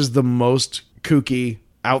the most kooky,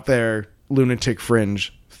 out there, lunatic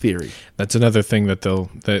fringe theory. That's another thing that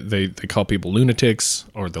they call people lunatics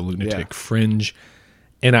or the lunatic fringe.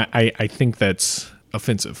 And I think that's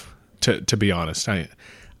offensive, to be honest.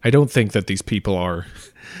 I don't think that these people are...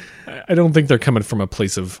 I don't think they're coming from a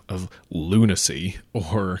place of lunacy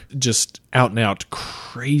or just out-and-out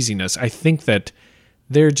craziness. I think that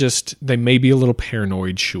they may be a little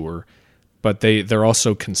paranoid, sure, but they're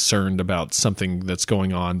also concerned about something that's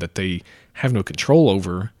going on that they have no control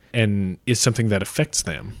over and is something that affects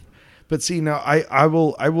them. But see, now I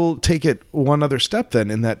will take it one other step then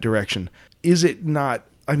in that direction. Is it not...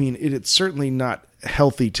 I mean, it's certainly not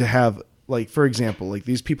healthy to have, like, for example, like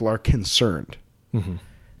these people are concerned. Mm-hmm.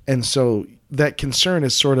 And so that concern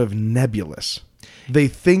is sort of nebulous. They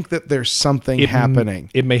think that there's something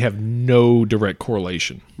happening. It may have no direct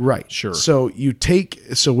correlation. Right. Sure. So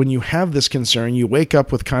when you have this concern, you wake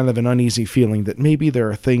up with kind of an uneasy feeling that maybe there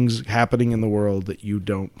are things happening in the world that you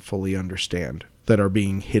don't fully understand that are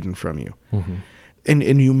being hidden from you. Mm-hmm.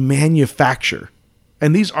 And you manufacture.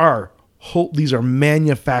 And these are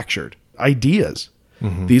manufactured ideas.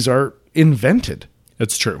 Mm-hmm. These are invented.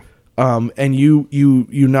 That's true. And you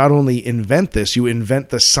not only invent this, you invent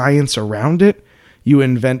the science around it. You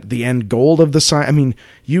invent the end goal of the science. I mean,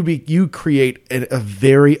 you create a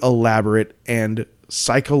very elaborate and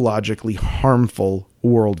psychologically harmful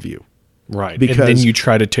worldview. Right. Because, and then you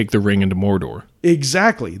try to take the ring into Mordor.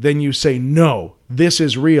 Exactly. Then you say, no, this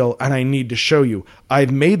is real, and I need to show you.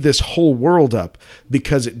 I've made this whole world up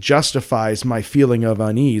because it justifies my feeling of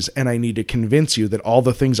unease, and I need to convince you that all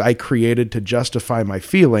the things I created to justify my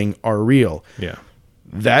feeling are real. Yeah.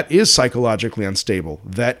 That is psychologically unstable.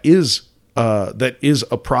 That is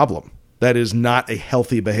a problem. That is not a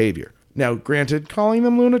healthy behavior. Now, granted, calling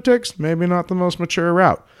them lunatics, maybe not the most mature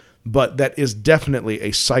route, but that is definitely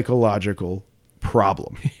a psychological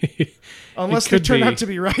problem. Unless they turn out to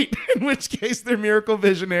be right, in which case they're miracle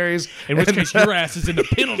visionaries. In which case your ass is in the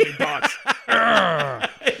penalty box.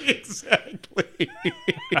 Exactly.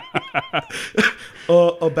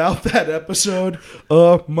 about that episode.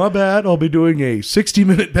 My bad. I'll be doing a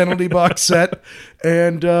 60-minute penalty box set,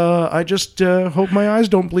 and I just hope my eyes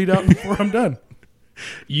don't bleed out before I'm done.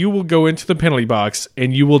 You will go into the penalty box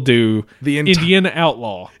and you will do the Indian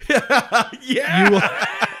Outlaw. Yeah. You will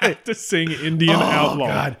have to sing Indian Outlaw.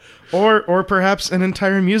 God. Or perhaps an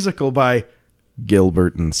entire musical by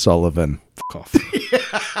Gilbert and Sullivan. Fuck off.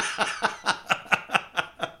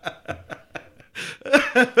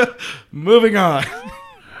 Moving on.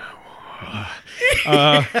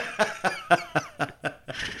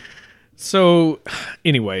 So,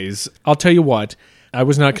 anyways, I'll tell you what. I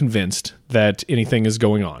was not convinced that anything is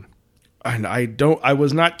going on. And I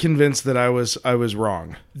was not convinced that I was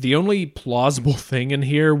wrong. The only plausible thing in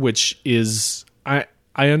here, which is, I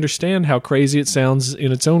understand how crazy it sounds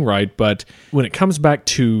in its own right, but when it comes back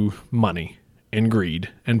to money and greed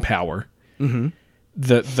and power,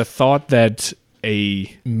 the thought that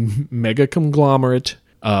a mega conglomerate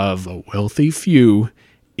of a wealthy few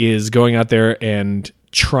is going out there and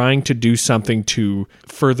trying to do something to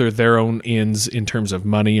further their own ends in terms of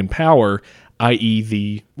money and power, i.e.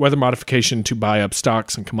 the weather modification to buy up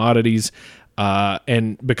stocks and commodities.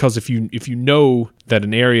 And because if you know that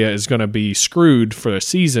an area is going to be screwed for a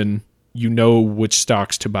season, you know which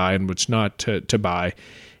stocks to buy and which not to buy.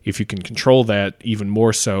 If you can control that even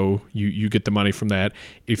more so, you get the money from that.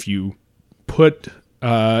 If you put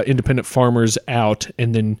independent farmers out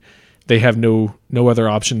and then they have no other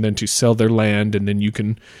option than to sell their land, and then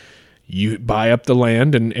you buy up the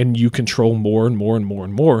land and you control more and more and more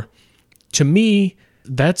and more. To me,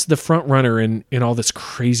 that's the front runner in all this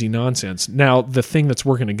crazy nonsense. Now, the thing that's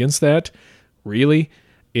working against that, really,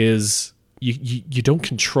 is you don't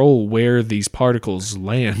control where these particles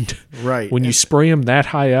land. Right. When you spray them that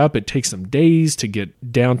high up, it takes them days to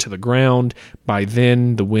get down to the ground. By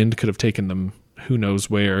then, the wind could have taken them who knows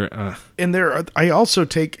where. And I also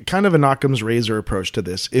take kind of an Occam's razor approach to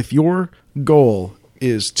this. If your goal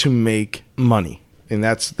is to make money, and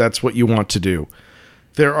that's what you want to do,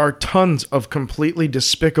 there are tons of completely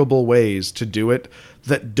despicable ways to do it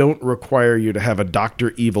that don't require you to have a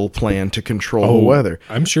Dr. Evil plan to control the weather.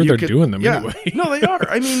 I'm sure they're doing them anyway. No, they are.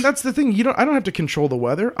 I mean, that's the thing. I don't have to control the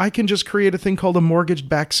weather. I can just create a thing called a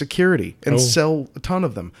mortgage-backed security and sell a ton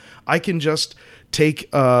of them. I can just take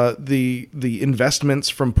the investments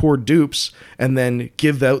from poor dupes and then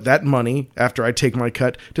give that money after I take my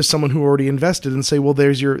cut to someone who already invested and say, well,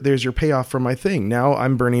 there's your payoff for my thing. Now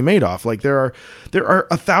I'm Bernie Madoff. Like there are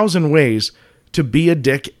 1,000 ways to be a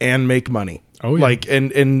dick and make money. Oh, yeah. Like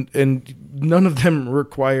and none of them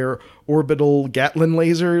require orbital Gatlin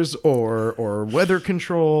lasers or weather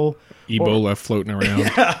control. Ebola floating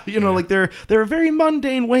around. Yeah, like there are very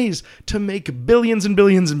mundane ways to make billions and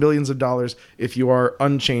billions and billions of dollars if you are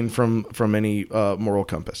unchained from any moral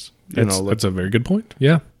compass. That's a very good point.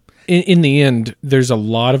 Yeah. In the end, there's a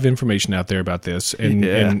lot of information out there about this,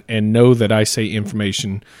 and know that I say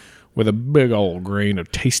information with a big old grain of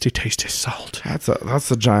tasty salt. That's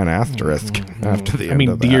a giant asterisk after the end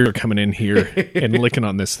of that. Deer are coming in here and licking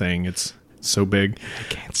on this thing. It's so big. They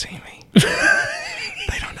can't see me.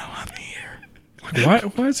 They don't know I'm here.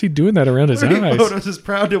 Why is he doing that around his eyes? Photos is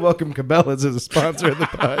proud to welcome Cabela's as a sponsor of the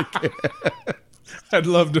podcast. I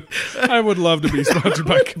would love to be sponsored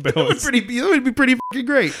by Cabela's. That would be pretty fucking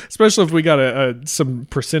great. Especially if we got some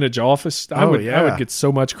percentage off. I would get so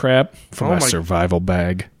much crap from my survival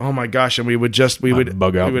bag. Oh my gosh! And we would have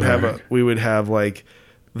like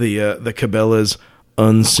the Cabela's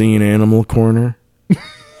unseen animal corner.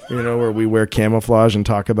 Where we wear camouflage and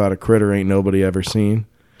talk about a critter ain't nobody ever seen.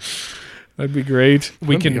 That'd be great.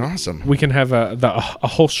 That'd be awesome. We can have a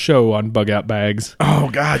whole show on bug out bags. Oh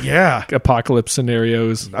God, yeah. Apocalypse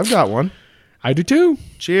scenarios. I've got one. I do too.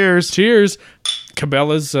 Cheers.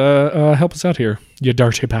 Cabela's, help us out here, you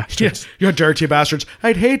dirty bastards. Yes, you dirty bastards.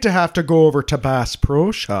 I'd hate to have to go over to Bass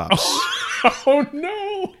Pro Shops. Oh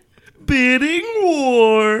no. Bidding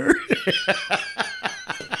war.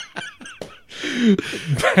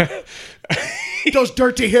 Those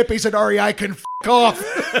dirty hippies at REI can f*** off.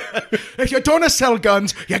 If you don't sell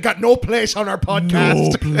guns, you got no place on our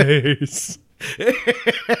podcast. No place.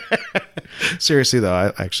 Seriously, though,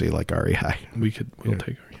 I actually like REI. We'll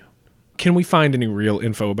take REI. Can we find any real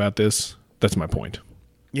info about this? That's my point.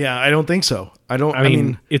 Yeah, I don't think so. I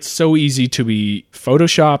mean, it's so easy to be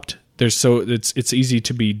photoshopped. It's easy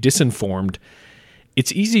to be disinformed.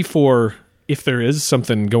 It's easy for, if there is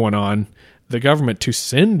something going on, the government to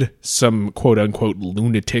send some quote-unquote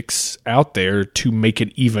lunatics out there to make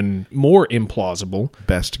it even more implausible.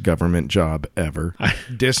 Best government job ever.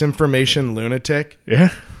 Disinformation lunatic?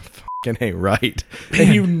 Yeah. ain't right.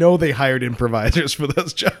 And you know they hired improvisers for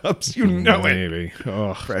those jobs. You know it. Maybe.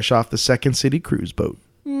 Oh. Fresh off the Second City cruise boat.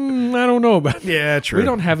 I don't know about Yeah, true. We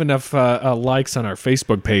don't have enough likes on our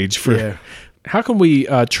Facebook page for... Yeah. How can we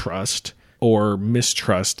trust or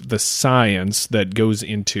mistrust the science that goes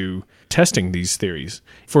into testing these theories?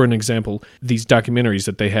 For an example, these documentaries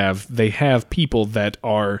that they have people that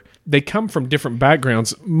they come from different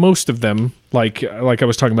backgrounds. Most of them, like I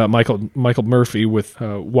was talking about Michael Murphy with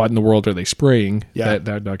What in the World Are They Spraying? Yeah.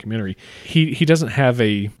 That documentary. He doesn't have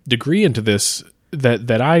a degree into this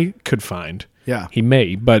that I could find. Yeah. He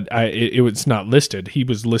may, but it was not listed. He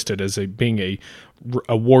was listed as being a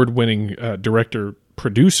award-winning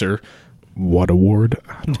director-producer. What award?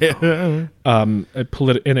 And a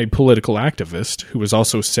political activist who was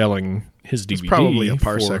also selling his DVD. It's probably a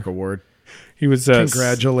Parsec award. He was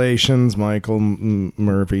Congratulations, Michael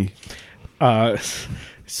Murphy.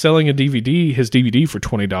 Selling his DVD for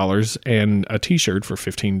 $20 and a T-shirt for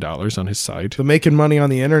 $15 on his site. The Making Money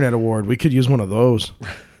on the Internet award. We could use one of those.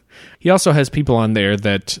 He also has people on there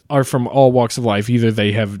that are from all walks of life. Either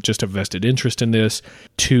they have just a vested interest in this,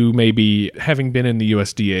 to maybe having been in the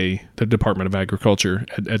USDA, the Department of Agriculture,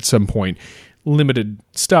 at some point. Limited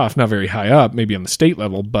stuff, not very high up, maybe on the state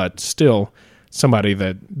level, but still somebody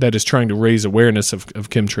that is trying to raise awareness of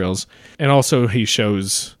chemtrails. And also he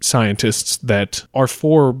shows scientists that are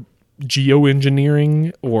for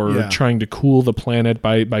geoengineering or trying to cool the planet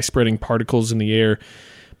by spreading particles in the air,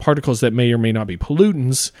 particles that may or may not be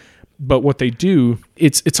pollutants. But what they do,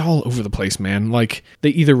 it's all over the place, man. Like, they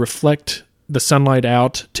either reflect the sunlight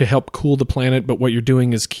out to help cool the planet, but what you're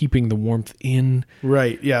doing is keeping the warmth in.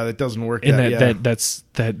 Right. Yeah, that doesn't work. And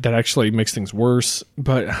that actually makes things worse.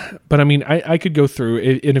 But I mean, I could go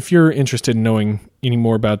through, and if you're interested in knowing any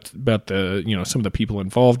more about the, some of the people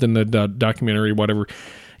involved in the documentary, whatever,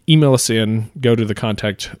 email us in, go to the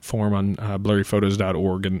contact form on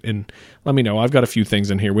blurryphotos.org and let me know. I've got a few things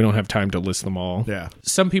in here. We don't have time to list them all. Yeah.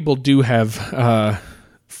 Some people do have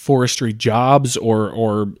forestry jobs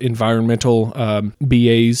or environmental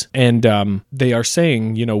BAs, and they are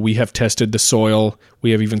saying, we have tested the soil. We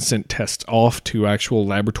have even sent tests off to actual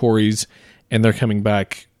laboratories, and they're coming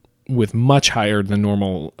back with much higher than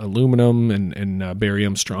normal aluminum and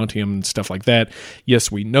barium, strontium, and stuff like that. Yes,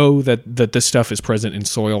 we know that this stuff is present in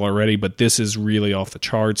soil already, but this is really off the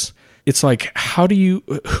charts. It's like, who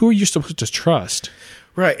are you supposed to trust?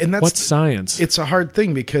 Right, and that's what's science. It's a hard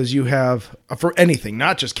thing because you have, for anything,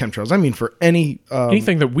 not just chemtrails. I mean, for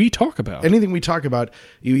anything that we talk about. Anything we talk about,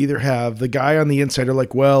 you either have the guy on the inside are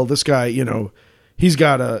like, well, this guy, he's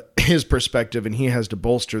got his perspective and he has to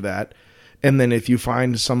bolster that. And then if you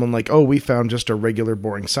find someone like, oh, we found just a regular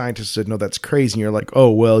boring scientist said, no, that's crazy. And you're like, oh,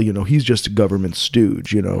 well, he's just a government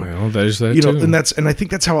stooge, Well, there's that too. And I think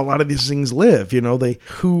that's how a lot of these things live.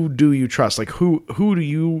 Who do you trust? Like who do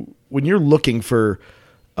you, when you're looking for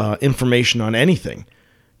information on anything,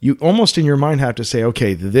 you almost in your mind have to say,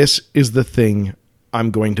 okay, this is the thing I'm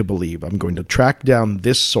going to believe. I'm going to track down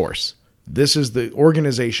this source. This is the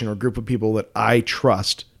organization or group of people that I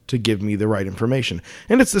trust to give me the right information.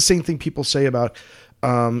 And it's the same thing people say about,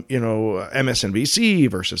 MSNBC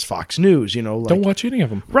versus Fox News, don't watch any of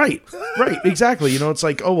them. Right. Exactly. It's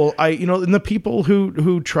like, oh, well, and the people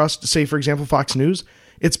who trust, say, for example, Fox News,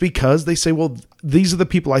 it's because they say, well, these are the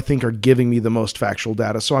people I think are giving me the most factual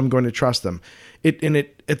data, so I'm going to trust them. At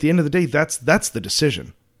the end of the day, that's the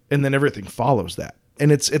decision. And then everything follows that.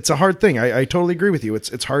 And it's a hard thing. I totally agree with you.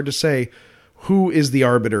 It's hard to say who is the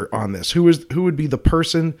arbiter on this? Who would be the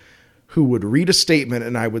person who would read a statement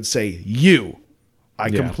and I would say,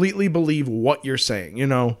 I completely believe what you're saying,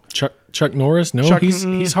 Chuck Norris? No, he's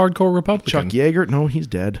hardcore Republican. Chuck Yeager? No, he's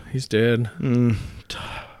dead. He's dead.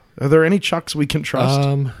 Are there any Chucks we can trust?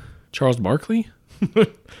 Charles Barkley? I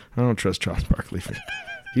don't trust Charles Barkley.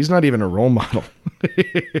 He's not even a role model.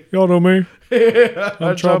 Y'all know me.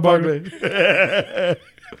 I'm Charles Barkley.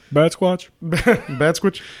 Bat Squatch. Bat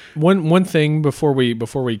Squatch. One thing before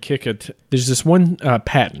we kick it, there's this one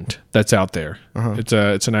patent that's out there. Uh-huh.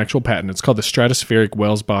 It's an actual patent. It's called the Stratospheric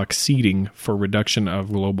Welsbach Seeding for Reduction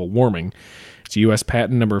of Global Warming. It's U.S.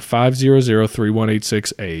 patent number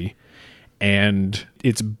 5003186A, and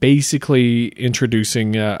it's basically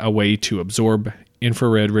introducing a way to absorb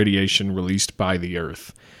infrared radiation released by the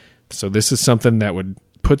Earth. So this is something that would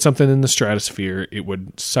put something in the stratosphere. It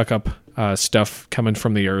would suck up stuff coming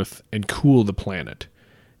from the Earth and cool the planet.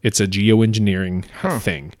 It's a geoengineering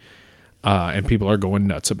thing. And people are going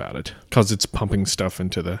nuts about it because it's pumping stuff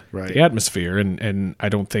into the atmosphere. And I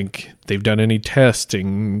don't think they've done any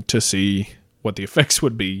testing to see what the effects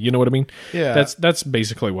would be. You know what I mean? Yeah. That's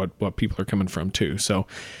basically what people are coming from too. So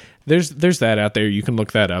there's that out there. You can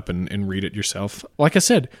look that up and read it yourself. Like I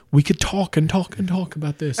said, we could talk and talk and talk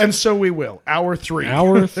about this. And so we will. Hour 3.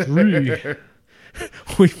 Hour 3.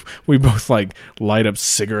 we both like light up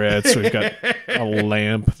cigarettes. We've got a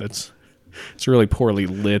lamp it's really poorly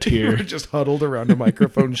lit here. We're just huddled around a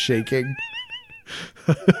microphone shaking.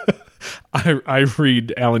 I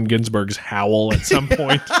read Allen Ginsberg's Howl at some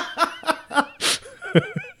point.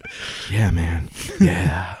 Yeah, man.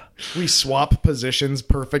 Yeah. We swap positions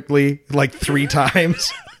perfectly like 3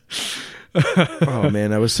 times. Oh,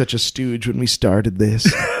 man, I was such a stooge when we started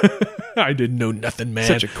this. I didn't know nothing, man.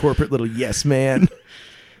 Such a corporate little yes man.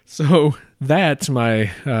 So that, my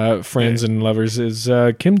friends and lovers, is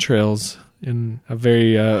chemtrails in a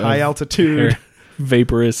very high altitude,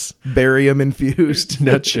 vaporous, barium-infused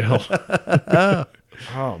nutshell.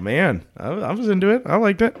 Oh, man. I was into it. I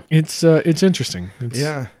liked it. It's interesting.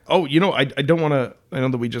 Yeah. Oh, I don't want to... I know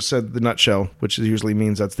that we just said the nutshell, which usually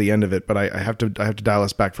means that's the end of it, but I have to dial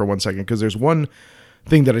us back for 1 second, because there's one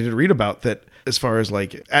thing that I did read about that, as far as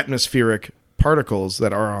like atmospheric particles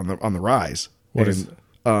that are on the rise. What is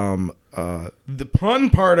the pun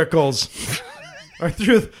particles are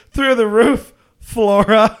through the roof,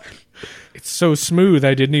 Flora. It's so smooth,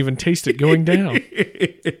 I didn't even taste it going down.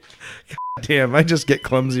 Damn, I just get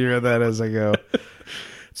clumsier at that as I go.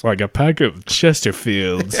 It's like a pack of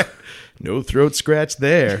Chesterfields. No throat scratch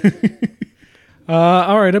there.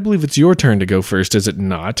 All right, I believe it's your turn to go first, is it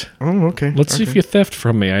not? Oh, okay. Let's see if you theft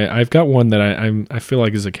from me. I've got one that I feel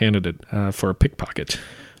like is a candidate for a pickpocket.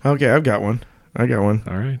 Okay, I've got one. All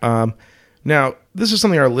right. Now, this is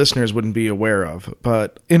something our listeners wouldn't be aware of,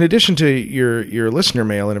 but in addition to your listener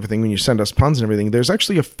mail and everything, when you send us puns and everything, there's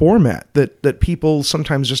actually a format that people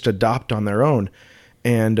sometimes just adopt on their own.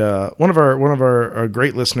 And one of our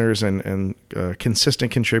great listeners and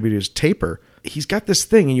consistent contributors, Taper, he's got this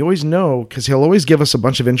thing, and you always know, because he'll always give us a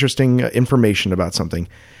bunch of interesting information about something,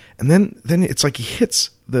 and then it's like he hits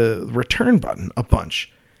the return button a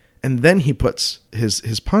bunch. And then he puts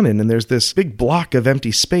his pun in, and there's this big block of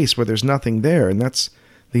empty space where there's nothing there, and that's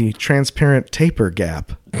the transparent taper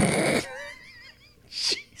gap.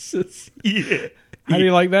 Jesus. Yeah. How do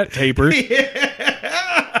you like that, Taper?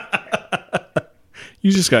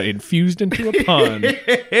 You just got infused into a pun.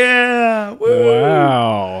 Yeah. Woo.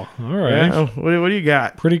 Wow. All right. Yeah. What do you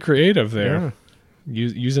got? Pretty creative there. Yeah.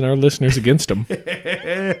 Using our listeners against them.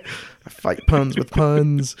 I fight puns with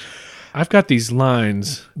puns. I've got these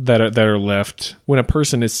lines that are left when a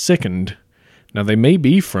person is sickened. Now, they may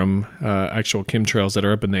be from actual chemtrails that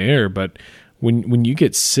are up in the air, but when you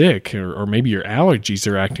get sick, or maybe your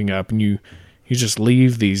allergies are acting up, and you just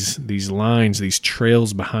leave these lines, these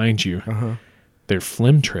trails behind you, they're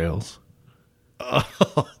phlegm trails.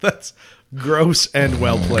 Oh, that's gross and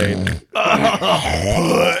well played.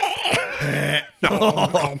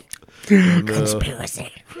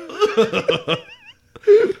 Conspiracy.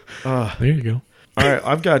 There you go. All right,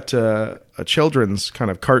 I've got a children's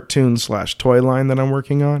kind of cartoon / toy line that I'm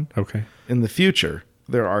working on. Okay. In the future,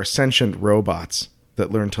 there are sentient robots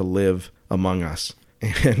that learn to live among us.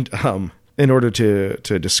 And in order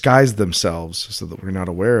to disguise themselves so that we're not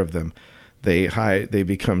aware of them, they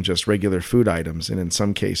become just regular food items, and in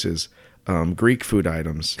some cases, Greek food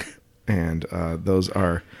items. And those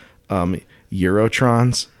are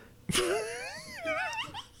Eurotrons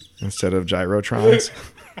instead of gyrotrons.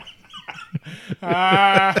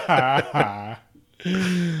 I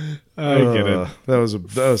get it. That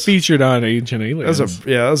was Featured on Ancient Aliens.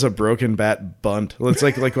 that was a broken bat bunt. It's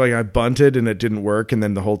like I bunted and it didn't work, and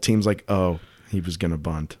then the whole team's like, oh, he was gonna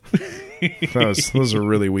bunt. That was a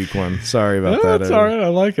really weak one. Sorry about that. That's all right. I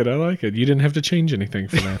like it. You didn't have to change anything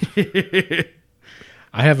for that.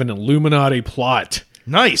 I have an Illuminati plot.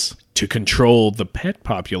 Nice. To control the pet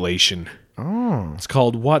population. Oh. It's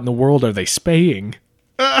called What in the World Are They Spaying?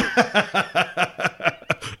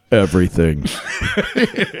 Everything.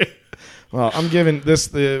 Well, I'm giving this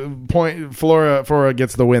the point. Flora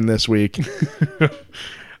gets the win this week.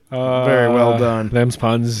 Very well done. Them's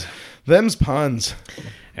puns.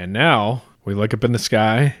 And now we look up in the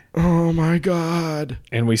sky. Oh my God.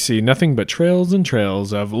 And we see nothing but trails and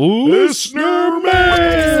trails of listener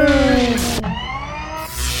mail.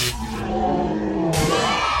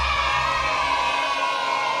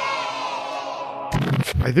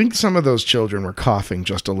 I think some of those children were coughing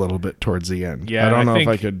just a little bit towards the end. Yeah, I don't know if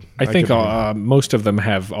I could. I think most of them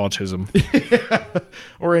have autism.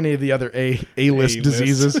 Or any of the other A-list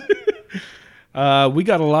diseases. We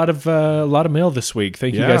got a lot of mail this week.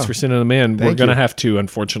 Thank you guys for sending them in. We're going to have to,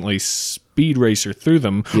 unfortunately, speed racer through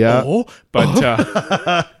them. Yeah.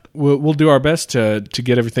 But We'll do our best to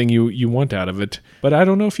get everything you want out of it. But I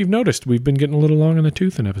don't know if you've noticed, we've been getting a little long in the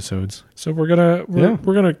tooth in episodes. So we're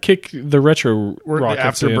gonna kick the retro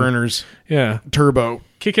rockets afterburners. Yeah, turbo.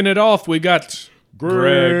 Kicking it off, we got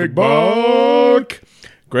Greg Buck.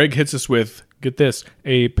 Greg hits us with, get this,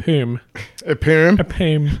 a poem. A poem? A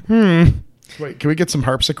poem. Wait, can we get some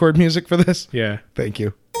harpsichord music for this? Yeah. Thank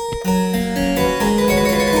you.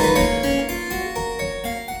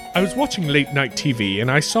 I was watching late night TV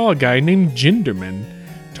and I saw a guy named Ginderman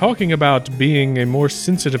talking about being a more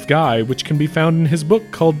sensitive guy, which can be found in his book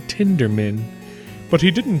called Tinderman. But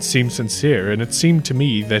he didn't seem sincere, and it seemed to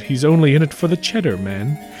me that he's only in it for the cheddar,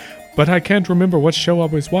 man. But I can't remember what show I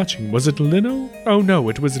was watching. Was it Lino? Oh no,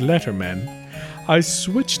 it was Letterman. I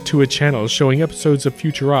switched to a channel showing episodes of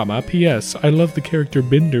Futurama. P.S. I love the character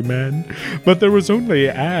Binderman. But there was only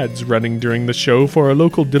ads running during the show for a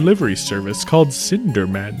local delivery service called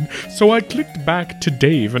Cinderman. So I clicked back to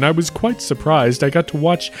Dave, and I was quite surprised I got to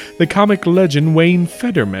watch the comic legend Wayne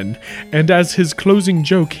Federman. And as his closing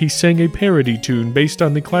joke, he sang a parody tune based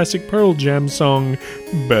on the classic Pearl Jam song,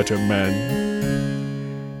 Better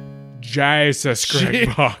Man. Jesus,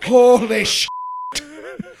 Greg Buck. Holy shit.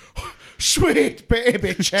 Sweet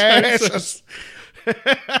baby Jesus.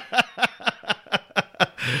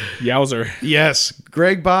 Yowzer. Yes,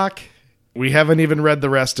 Greg Bach. We haven't even read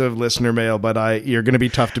the rest of listener mail, but you're going to be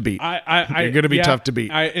tough to beat. You're going to be tough to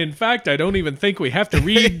beat. In fact, I don't even think we have to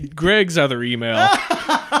read Greg's other email.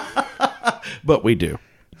 But we do.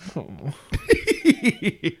 Oh.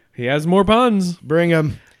 He has more puns. Bring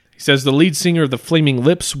him. He says the lead singer of the Flaming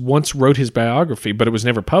Lips once wrote his biography, but it was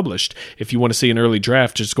never published. If you want to see an early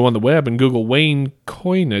draft, just go on the web and Google Wayne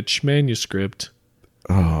Coinage manuscript.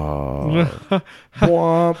 Oh.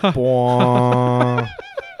 Bwah, bwah.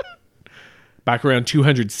 Back around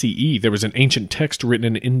 200 CE, there was an ancient text written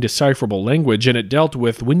in indecipherable language, and it dealt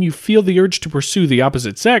with when you feel the urge to pursue the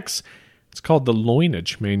opposite sex. It's called the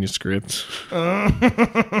Loinage manuscript.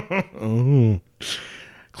 Oh.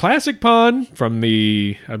 Classic pun from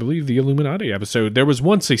the Illuminati episode. There was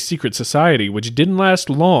once a secret society which didn't last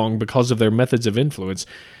long because of their methods of influence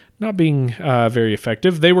not being very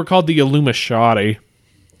effective. They were called the Illumishati.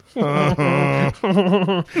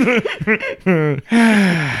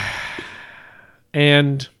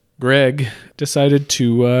 And Greg decided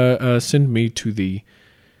to send me to the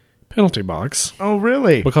penalty box. Oh,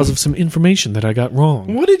 really? Because of some information that I got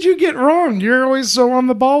wrong. What did you get wrong? You're always so on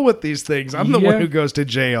the ball with these things. I'm the one who goes to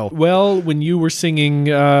jail. Well, when you were singing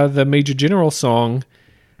the Major General song,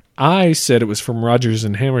 I said it was from Rodgers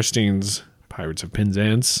and Hammerstein's Pirates of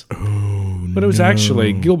Penzance. Oh, but it was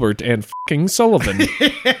actually Gilbert and fucking Sullivan.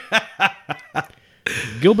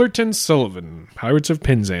 Gilbert and Sullivan, Pirates of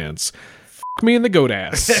Penzance. Fuck me in the goat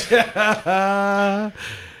ass.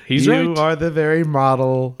 He's right. You are the very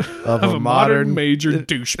model of a modern major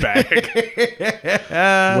douchebag.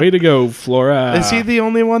 Way to go, Flora. Is he the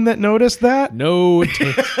only one that noticed that? No.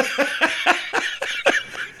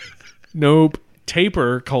 Nope.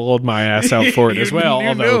 Taper called my ass out for it as well.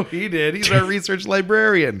 Although he did. He's our research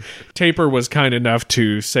librarian. Taper was kind enough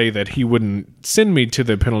to say that he wouldn't send me to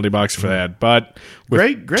the penalty box for that. But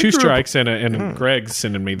with Greg two strikes and Greg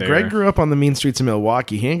sending me there. Greg grew up on the mean streets of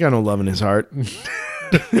Milwaukee. He ain't got no love in his heart.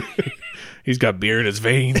 He's got beer in his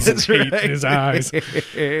veins and hate in his eyes.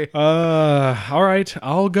 All right,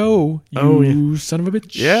 I'll go. You son of a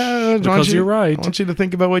bitch. Yeah, because you're right. I want you to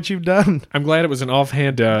think about what you've done. I'm glad it was an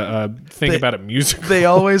offhand thing about a musical. They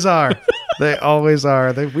always are. They always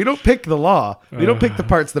are. We don't pick the law. We don't pick the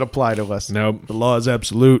parts that apply to us. Nope. The law is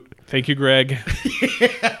absolute. Thank you, Greg.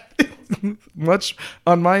 Yeah. Much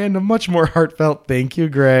on my end, a much more heartfelt thank you,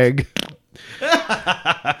 Greg.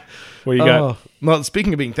 What you got? Well,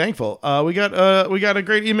 speaking of being thankful, we got a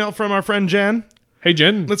great email from our friend Jen. Hey,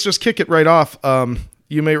 Jen. Let's just kick it right off.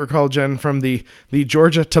 You may recall Jen from the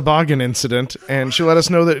Georgia toboggan incident, and she let us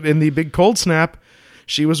know that in the big cold snap,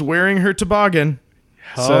 she was wearing her toboggan.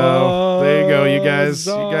 So there you go, you guys.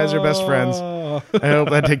 You guys are best friends. I hope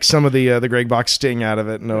that takes some of the Greg Box sting out of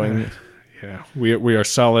it, knowing. Yeah, we are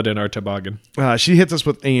solid in our toboggan. She hits us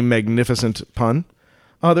with a magnificent pun.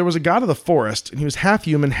 There was a god of the forest, and he was half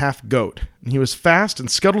human, half goat. And he was fast and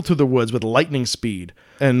scuttled through the woods with lightning speed.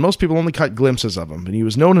 And most people only caught glimpses of him. And he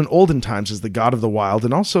was known in olden times as the god of the wild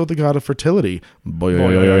and also the god of fertility. But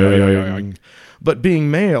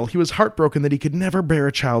being male, he was heartbroken that he could never bear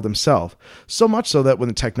a child himself. So much so that when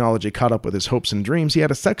the technology caught up with his hopes and dreams, he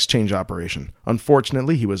had a sex change operation.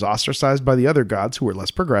 Unfortunately, he was ostracized by the other gods who were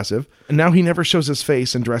less progressive. And now he never shows his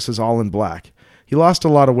face and dresses all in black. He lost a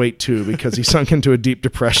lot of weight, too, because he sunk into a deep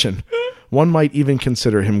depression. One might even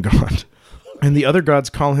consider him gone. And the other gods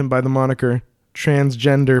call him by the moniker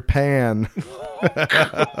transgender pan.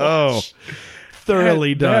 Oh,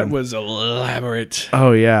 thoroughly done. That was elaborate.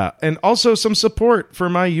 Oh, yeah. And also some support for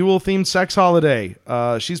my Yule-themed sex holiday.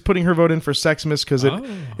 She's putting her vote in for Sexmas because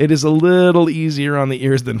it is a little easier on the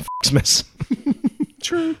ears than Xmas.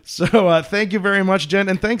 True. So thank you very much, Jen.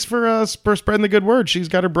 And thanks for spreading the good word. She's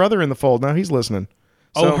got her brother in the fold. Now he's listening.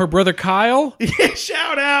 So, her brother Kyle? Yeah,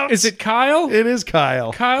 shout out. Is it Kyle? It is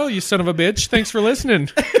Kyle. Kyle, you son of a bitch. Thanks for listening.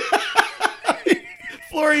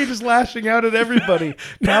 Florian just lashing out at everybody.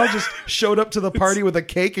 Kyle just showed up to the party with a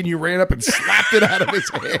cake and you ran up and slapped it out of his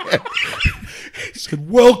hand. He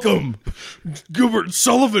said, welcome, Gilbert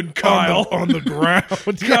Sullivan, Kyle. On the ground.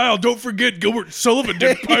 Kyle, don't forget Gilbert Sullivan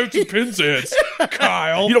did Pirates and Princess.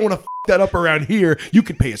 Kyle. You don't want to that up around here. You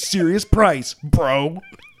could pay a serious price, bro.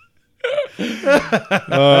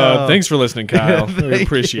 Thanks for listening, Kyle. We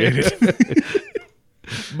appreciate it.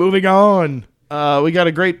 Moving on. We got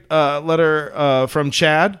a great letter from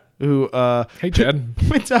Chad, who hey Chad,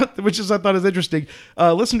 points out, which I thought is interesting.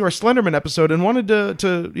 Listened to our Slenderman episode and wanted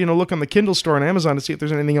to look on the Kindle store on Amazon to see if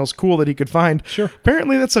there's anything else cool that he could find. Sure.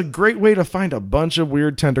 Apparently, that's a great way to find a bunch of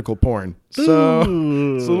weird tentacle porn. So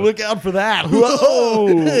look out for that. Whoa,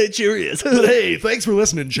 it sure is. Hey, thanks for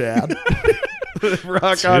listening, Chad.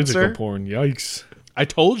 Rock on, sir. Porn, yikes! I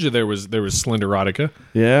told you there was Slenderotica.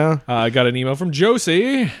 Yeah. I got an email from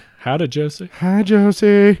Josie. Howdy, Josie. Hi,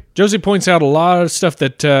 Josie. Josie points out a lot of stuff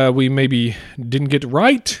that we maybe didn't get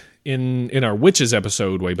right in our witches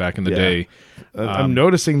episode way back in the day. I'm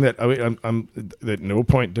noticing that that no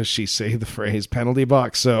point does she say the phrase penalty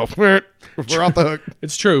box, so we're off the hook.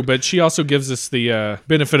 It's true, but she also gives us the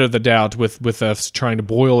benefit of the doubt with us trying to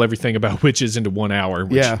boil everything about witches into 1 hour.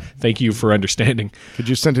 Which, thank you for understanding. Could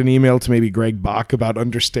you send an email to maybe Greg Bach about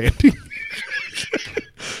understanding?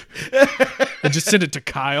 And just send it to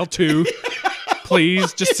Kyle too.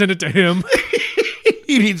 Please, just send it to him.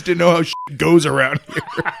 He needs to know how shit goes around here.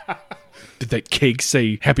 Did that cake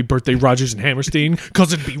say "Happy Birthday, Rogers and Hammerstein"?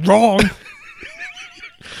 Because it'd be wrong.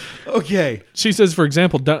 Okay. She says, for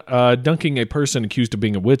example, dunking a person accused of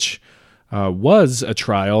being a witch was a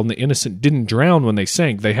trial, and the innocent didn't drown when they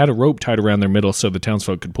sank. They had a rope tied around their middle so the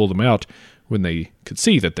townsfolk could pull them out when they could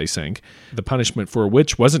see that they sank. The punishment for a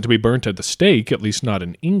witch wasn't to be burnt at the stake, at least not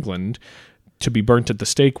in England. To be burnt at the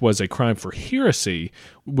stake was a crime for heresy.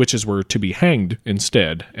 Witches were to be hanged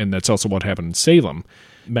instead, and that's also what happened in Salem.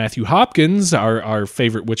 Matthew Hopkins, our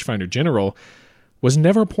favorite witchfinder general, was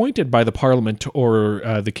never appointed by the Parliament or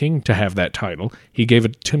the king to have that title. He gave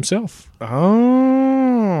it to himself.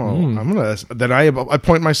 I'm gonna then I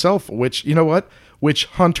appoint myself. Which, you know what? Witch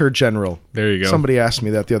hunter general. There you go. Somebody asked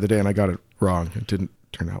me that the other day, and I got it wrong. It didn't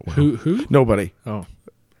turn out well. Who? Nobody. Oh,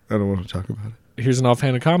 I don't want to talk about it. Here's an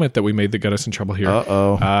offhanded comment that we made that got us in trouble here.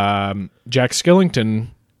 Uh-oh. Jack Skellington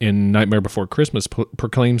in Nightmare Before Christmas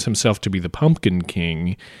proclaims himself to be the Pumpkin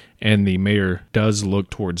King, and the mayor does look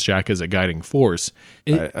towards Jack as a guiding force.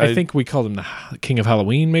 I think we called him the King of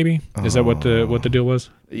Halloween, maybe? Is that what the deal was?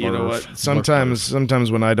 You know what?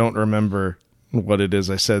 Sometimes when I don't remember what it is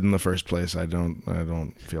I said in the first place, I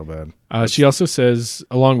don't feel bad. She also says,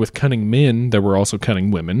 along with cunning men, there were also cunning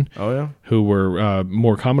women. Oh, yeah? Who were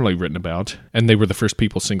more commonly written about, and they were the first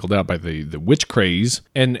people singled out by the witch craze,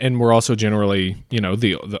 and were also generally,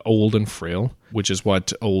 the old and frail, which is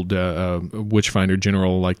what old Witchfinder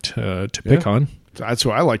General liked to pick on. That's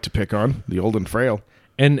who I like to pick on, the old and frail.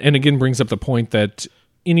 And again brings up the point that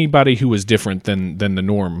anybody who was different than the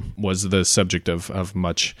norm was the subject of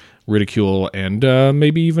much ridicule and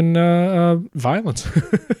maybe even violence.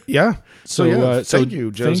 Yeah. So thank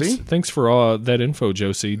you, Josie. Thanks for all that info,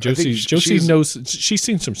 Josie. Josie knows. She's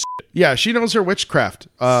seen some shit. Yeah, she knows her witchcraft.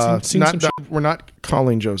 Seen some shit. We're not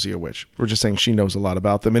calling Josie a witch. We're just saying she knows a lot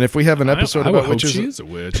about them. And if we have an episode about witches, she is a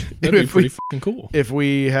witch. That'd be pretty fucking cool. If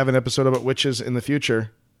we have an episode about witches in the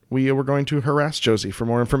future, we're going to harass Josie for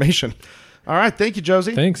more information. All right, thank you,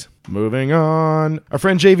 Josie. Thanks. Moving on. Our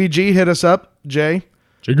friend JVG hit us up. Jay.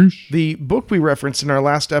 The book we referenced in our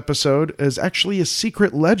last episode is actually a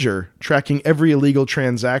secret ledger tracking every illegal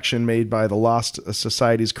transaction made by the Lost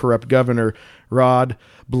Society's corrupt governor, Rod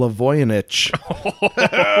Blavoyevich.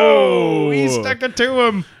 Oh, he stuck it to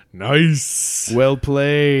him. Nice. Well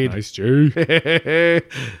played. Nice, Jay.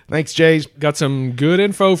 Thanks, Jay. Got some good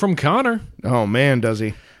info from Connor. Oh, man, does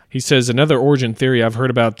he. He says, another origin theory I've heard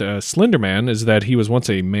about Slender Man is that he was once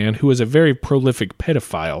a man who was a very prolific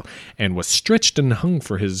pedophile and was stretched and hung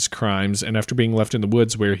for his crimes, and after being left in the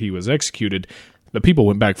woods where he was executed, the people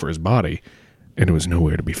went back for his body, and it was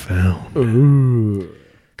nowhere to be found. Ooh.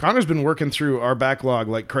 Connor's been working through our backlog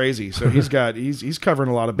like crazy, so he's covering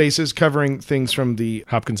a lot of bases, covering things from the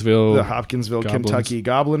Hopkinsville, Goblins. Kentucky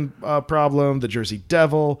Goblin problem, the Jersey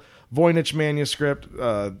Devil, Voynich manuscript.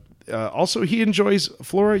 Also, he enjoys,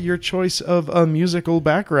 Flora, your choice of musical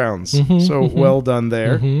backgrounds. Well done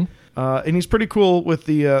there. And he's pretty cool with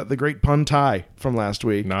the great pun tie from last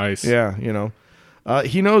week. Nice. Yeah,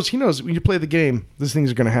 he knows when you play the game, these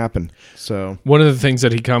things are going to happen. So one of the things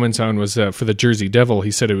that he comments on was for the Jersey Devil.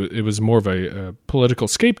 He said it was more of a political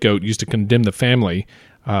scapegoat used to condemn the family.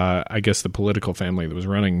 I guess the political family that was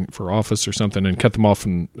running for office or something, and cut them off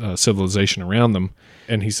from civilization around them.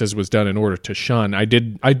 And he says it was done in order to shun. I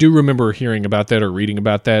do remember hearing about that or reading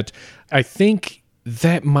about that. I think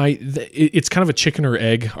that it's kind of a chicken or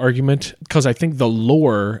egg argument, because I think the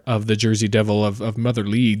lore of the Jersey Devil of Mother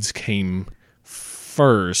Leeds came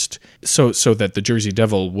first, so that the Jersey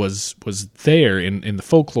Devil was there in the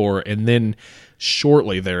folklore, and then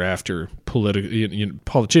shortly thereafter,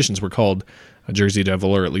 politicians were called a Jersey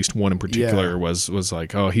Devil, or at least one in particular was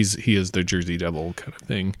like, oh, he is the Jersey Devil kind of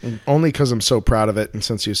thing. Only because I'm so proud of it, and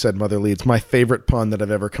since you said Mother Leeds, my favorite pun that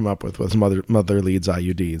I've ever come up with was Mother Leeds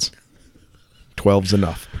IUDs. 12's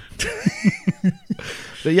enough.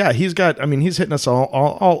 But yeah, he's hitting us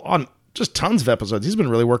all on just tons of episodes. He's been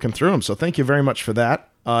really working through them, so thank you very much for that.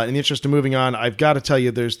 In the interest of moving on, I've got to tell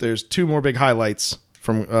you, there's two more big highlights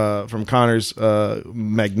from Connor's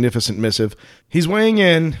magnificent missive. He's weighing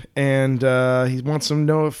in, and he wants to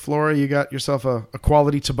know if, Flora, you got yourself a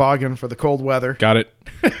quality toboggan for the cold weather. Got it.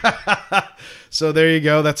 So there you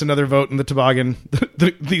go. That's another vote in the toboggan,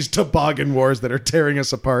 these toboggan wars that are tearing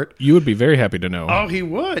us apart. You would be very happy to know. Oh, he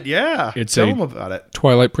would, yeah. Tell him about it.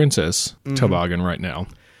 Twilight Princess toboggan right now.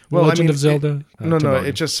 Well, Legend of Zelda? No,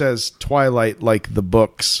 it just says Twilight like the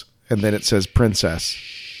books, and then it says Princess.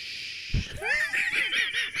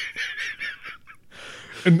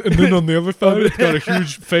 and then on the other side, it's got a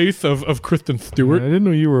huge face of Kristen Stewart. I didn't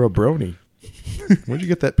know you were a brony. Where'd you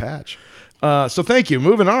get that patch? So thank you.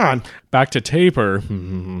 Moving on. Back to Taper.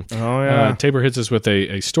 Oh, yeah. Taper hits us with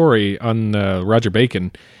a story on Roger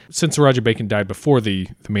Bacon. Since Roger Bacon died before the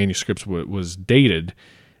manuscript was dated,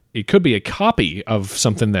 it could be a copy of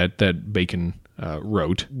something that Bacon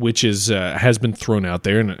wrote, which has been thrown out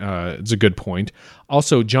there, and it's a good point.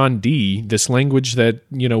 Also, John Dee, this language that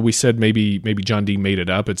we said maybe John Dee made it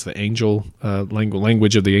up. It's the angel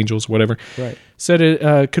language of the angels, whatever. Right. Said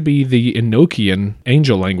it could be the Enochian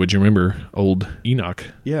angel language. You remember old Enoch?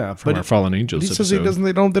 Yeah, from our Fallen Angels. He says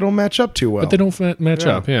they don't match up too well. But they don't match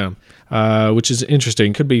up. Yeah, which is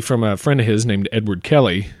interesting. Could be from a friend of his named Edward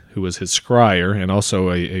Kelly, who was his scryer and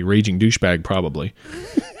also a raging douchebag, probably.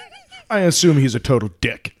 I assume he's a total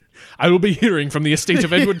dick. I will be hearing from the estate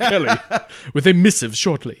of Edward Kelly with a missive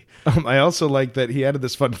shortly. I also like that he added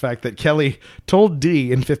this fun fact that Kelly told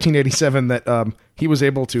Dee in 1587 that he was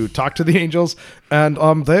able to talk to the angels,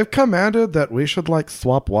 and they've commanded that we should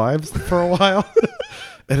swap wives for a while.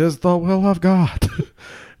 It is the will of God.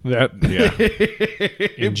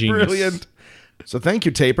 Ingenious. Brilliant. So thank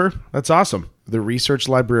you, Taper. That's awesome. The research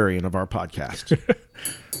librarian of our podcast.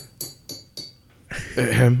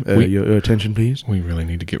 Your attention, please. We really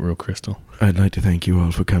need to get real crystal. I'd like to thank you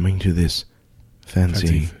all for coming to this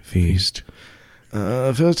fancy feast.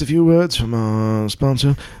 First, a few words from our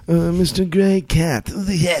sponsor, Mr. Grey Cat.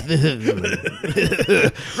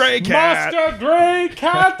 Grey Cat! Master Grey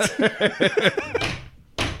Cat!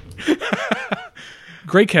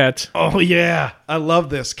 Grey Cat. Oh, yeah. I love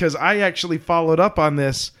this, because I actually followed up on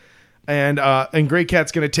this, and Grey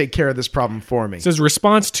Cat's going to take care of this problem for me. It says,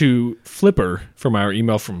 response to Flipper, from our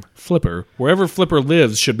email from Flipper, wherever Flipper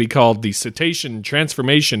lives should be called the Cetacean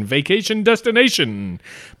Transformation Vacation Destination,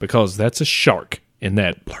 because that's a shark in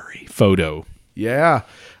that blurry photo. Yeah.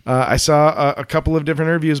 I saw a couple of different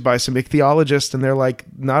interviews by some ichthyologists, and they're like,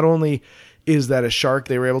 not only is that a shark,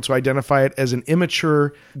 they were able to identify it as an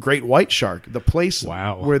immature great white shark. The place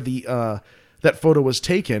where the that photo was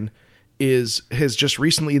taken has just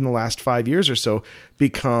recently, in the last 5 years or so,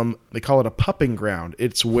 become, they call it a pupping ground.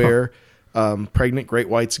 It's where pregnant great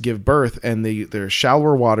whites give birth, and they're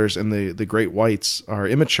shallower waters, and the great whites are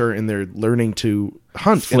immature, and they're learning to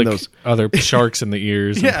hunt Flick in those other sharks in the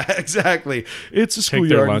ears. Yeah, exactly. It's a schoolyard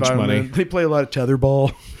their lunch environment. money. They play a lot of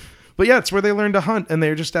tetherball. But yeah, it's where they learn to hunt, and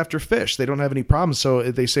they're just after fish. They don't have any problems. So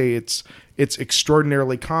they say it's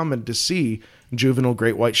extraordinarily common to see juvenile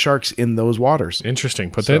great white sharks in those waters. Interesting.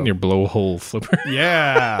 Put that in your blowhole, Flipper.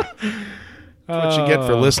 Yeah. That's what you get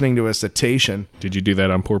for listening to a cetacean. Did you do that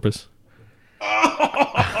on purpose?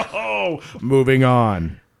 Oh, moving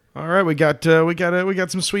on. All right, we got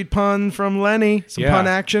some sweet pun from Lenny. Some Yeah. pun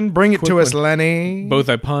action. Bring it to us, Lenny. Both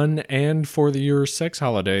a pun and for your sex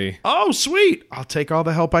holiday. Oh, sweet. I'll take all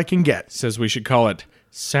the help I can get. Says we should call it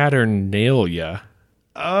Saturnalia.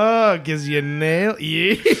 Oh, gives you a nail.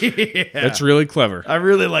 Yeah. That's really clever. I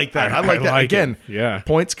really like that. I like that. Again, yeah.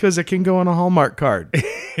 points because it can go on a Hallmark card.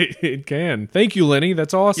 It can. Thank you, Lenny.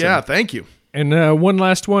 That's awesome. Yeah, thank you. And one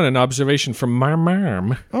last one, an observation from my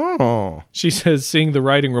mom. Oh. She says, seeing the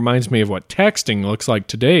writing reminds me of what texting looks like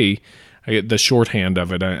today. The shorthand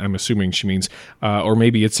of it, I'm assuming she means. Or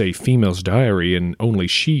maybe it's a female's diary and only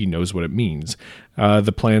she knows what it means.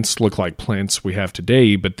 The plants look like plants we have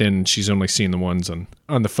today, but then she's only seen the ones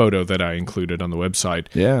on the photo that I included on the website.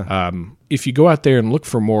 Yeah. If you go out there and look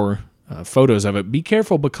for more photos of it, be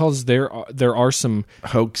careful because there are some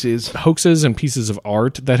hoaxes and pieces of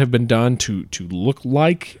art that have been done to look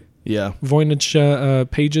like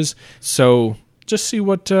Voynich pages. So just see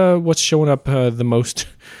what's showing up the most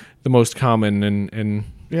common and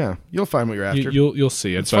yeah, you'll find what you're after. You'll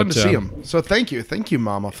see it. It's fun to see them. So thank you,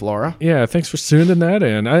 Mama Flora. Yeah, thanks for sending that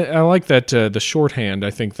in. I like that the shorthand.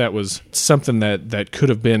 I think that was something that could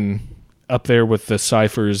have been up there with the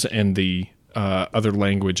ciphers and the other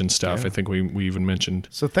language and stuff. Yeah. I think we even mentioned.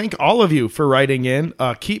 So thank all of you for writing in.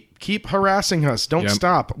 Keep harassing us. Don't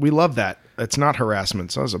stop. We love that. It's not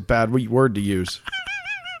harassment. So that was a bad word to use.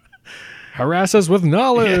 Harass us with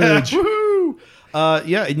knowledge. Yeah, woohoo!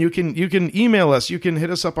 And you can email us. You can hit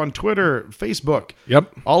us up on Twitter, Facebook.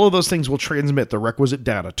 Yep. All of those things will transmit the requisite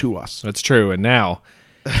data to us. That's true. And now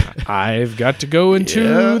I've got to go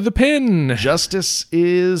into the pen. Justice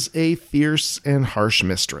is a fierce and harsh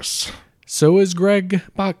mistress. So is Greg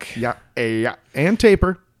Buck. Yeah. And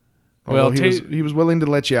Taper. Well, he was willing to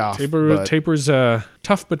let you off. Taper's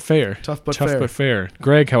tough but fair. Tough but fair.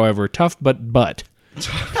 Greg, however, tough but butt.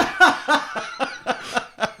 Tough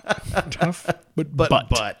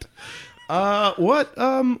but.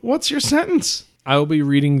 What's your sentence? I'll be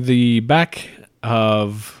reading the back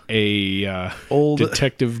of a old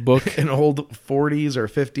detective book, an old 40s or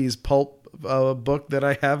 50s pulp book that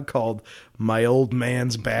I have called My Old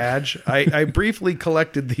Man's Badge. I briefly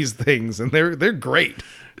collected these things, and they're great.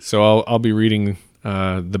 So I'll be reading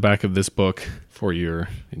the back of this book for your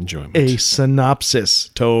enjoyment. A synopsis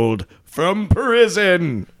told from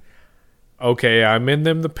prison. Okay, I'm in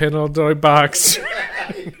the penalty box.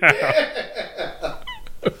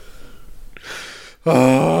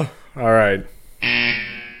 All right.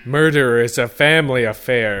 Murder is a family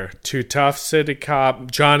affair to tough city cop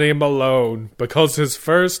Johnny Malone because his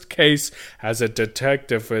first case as a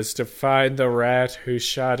detective was to find the rat who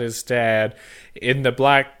shot his dad in the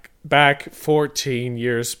back 14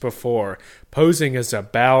 years before. Posing as a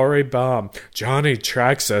Bowery bum, Johnny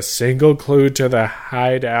tracks a single clue to the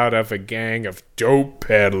hideout of a gang of dope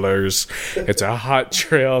peddlers. It's a hot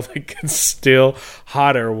trail that gets still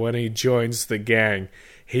hotter when he joins the gang.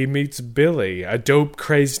 He meets Billy, a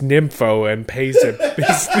dope-crazed nympho, and pays a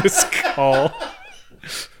business call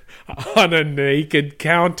on a naked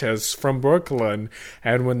countess from Brooklyn.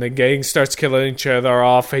 And when the gang starts killing each other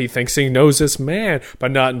off, he thinks he knows this man,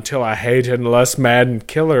 but not until a hated and lust-maddened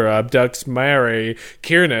killer abducts Mary,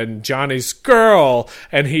 Kiernan, Johnny's girl,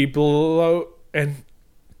 and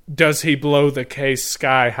does he blow the case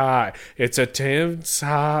sky high? It's a tense,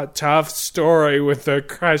 tough story with a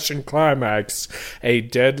crashing climax. A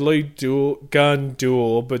deadly gun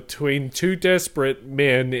duel between two desperate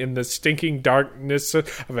men in the stinking darkness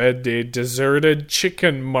of a deserted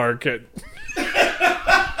chicken market.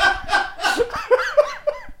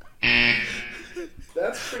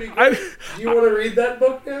 That's pretty good. Do you want to read that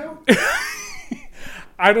book now?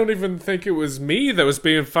 I don't even think it was me that was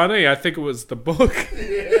being funny. I think it was the book.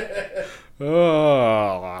 Yeah.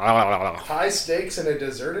 Oh. High stakes in a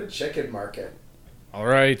deserted chicken market. All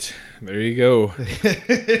right. There you go.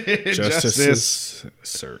 Justice is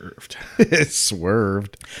served. It's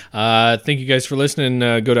swerved. Thank you guys for listening.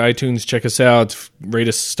 Go to iTunes. Check us out. Rate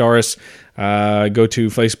us. Star us. Go to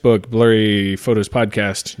Facebook, Blurry Photos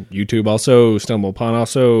Podcast. YouTube also. Stumble upon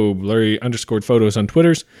also. Blurry_photos on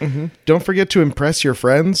Twitters. Mm-hmm. Don't forget to impress your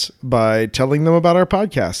friends by telling them about our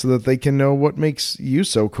podcast so that they can know what makes you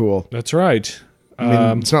so cool. That's right. I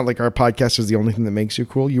mean, it's not like our podcast is the only thing that makes you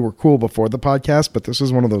cool. You were cool before the podcast, but this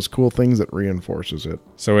is one of those cool things that reinforces it.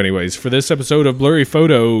 So anyways, for this episode of Blurry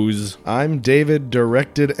Photos, I'm David,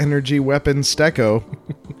 Directed Energy Weapon Stecco.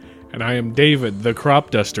 And I am David, the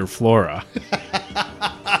Crop Duster Flora.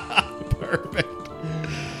 Perfect.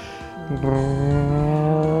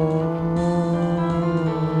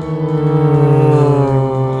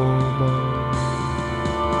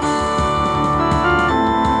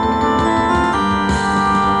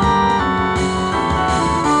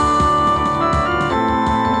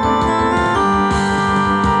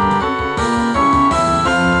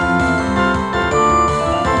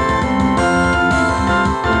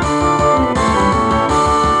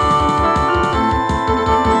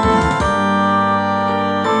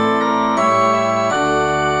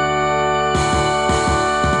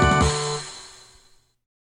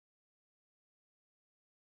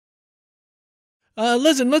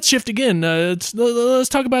 Listen, let's shift again. Let's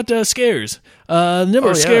talk about scares. The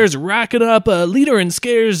number of yeah. scares racking up. Leader in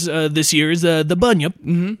scares this year is the Bunyip.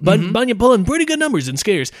 Bunyip pulling pretty good numbers in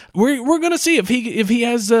scares. We're gonna see if he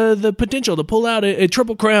has the potential to pull out a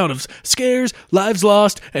triple crown of scares, lives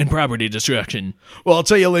lost, and property destruction. Well, I'll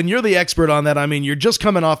tell you, Lynn, you're the expert on that. I mean, you're just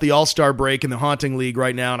coming off the All-Star break in the Haunting League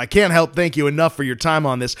right now, and I can't help thank you enough for your time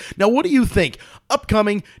on this. Now, what do you think?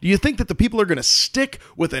 Upcoming, do you think that the people are going to stick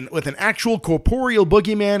with an actual corporeal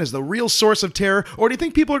boogeyman as the real source of terror, or do you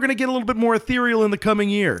think people are going to get a little bit more ethereal in the coming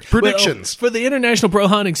year? Predictions. Well, for the International Pro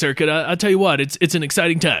Hunting Circuit, I'll tell you what, it's an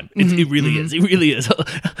exciting time. It really is. It really is.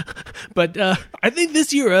 But I think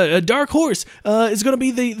this year a dark horse is going to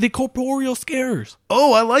be the corporeal scarers.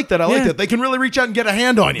 Oh, I like that. I like that. They can really reach out and get a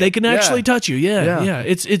hand on you. They can actually touch you. Yeah.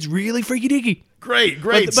 It's really freaky deaky. Great.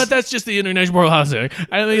 But that's just the International Pro Hunting.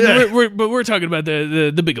 I mean, we're talking about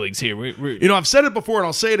the big leagues here. I've said it before and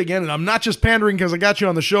I'll say it again, and I'm not just pandering because I got you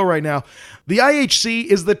on the show right now. The IHC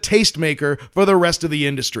is the tastemaker for the rest of the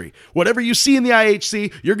industry. Whatever you see in the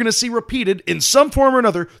IHC, you're going to see repeated in some form or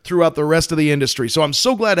another throughout the rest of the industry. So I'm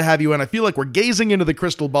so glad to have you, and I feel like we're gazing into the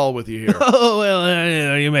crystal ball with you here. Oh,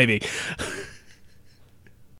 well, you may be.